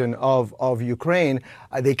Kherson region of Ukraine.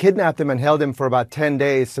 They kidnapped him and held him for about 10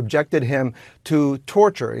 days, subjected him to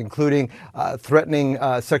torture, including threatening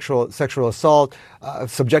sexual assault,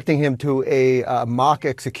 subjecting him to a mock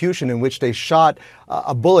execution in which they shot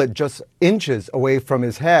a bullet just inches away from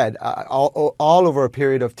his head, all over a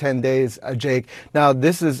period of 10 days, Jake. Now,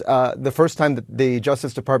 this is the first time that the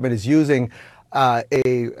Justice Department is using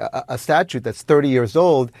a statute that's 30 years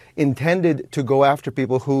old intended to go after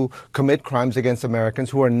people who commit crimes against Americans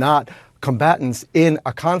who are not combatants in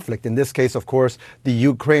a conflict. In this case, of course, the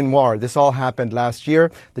Ukraine war. This all happened last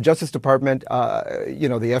year. The Justice Department,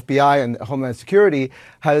 the FBI and Homeland Security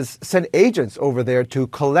has sent agents over there to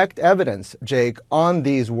collect evidence, Jake, on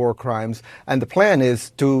these war crimes. And the plan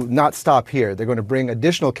is to not stop here. They're going to bring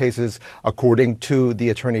additional cases, according to the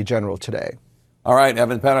Attorney General today. All right,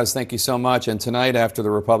 Evan Pettis, thank you so much. And tonight, after the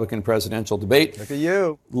Republican presidential debate, look at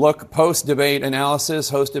you. Look post-debate analysis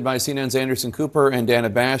hosted by CNN's Anderson Cooper and Dana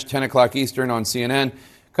Bash, 10 o'clock Eastern on CNN.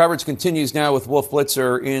 Coverage continues now with Wolf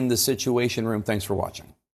Blitzer in the Situation Room. Thanks for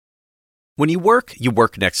watching. When you work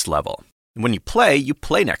next level. And when you play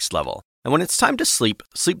next level. And when it's time to sleep,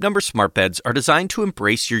 Sleep Number smart beds are designed to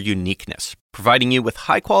embrace your uniqueness, providing you with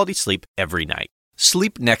high-quality sleep every night.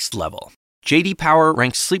 Sleep next level. J.D. Power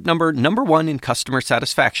ranks Sleep Number #1 in customer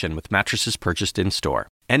satisfaction with mattresses purchased in-store.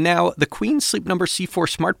 And now, the Queen Sleep Number C4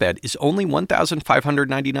 smart bed is only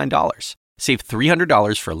 $1,599. Save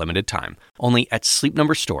 $300 for a limited time, only at Sleep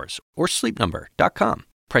Number stores or sleepnumber.com.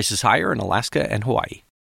 Prices higher in Alaska and Hawaii.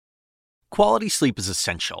 Quality sleep is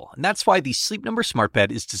essential, and that's why the Sleep Number smart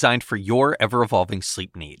bed is designed for your ever-evolving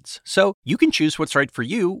sleep needs. So you can choose what's right for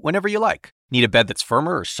you whenever you like. Need a bed that's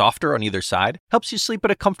firmer or softer on either side? Helps you sleep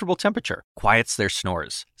at a comfortable temperature. Quiets their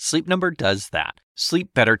snores. Sleep Number does that.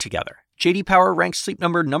 Sleep better together. J.D. Power ranks Sleep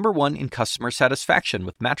Number #1 in customer satisfaction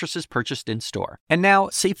with mattresses purchased in-store. And now,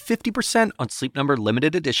 save 50% on Sleep Number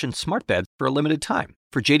limited edition smart beds for a limited time.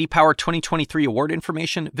 For J.D. Power 2023 award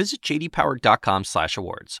information, visit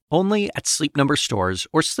jdpower.com/awards. Only at Sleep Number stores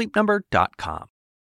or sleepnumber.com.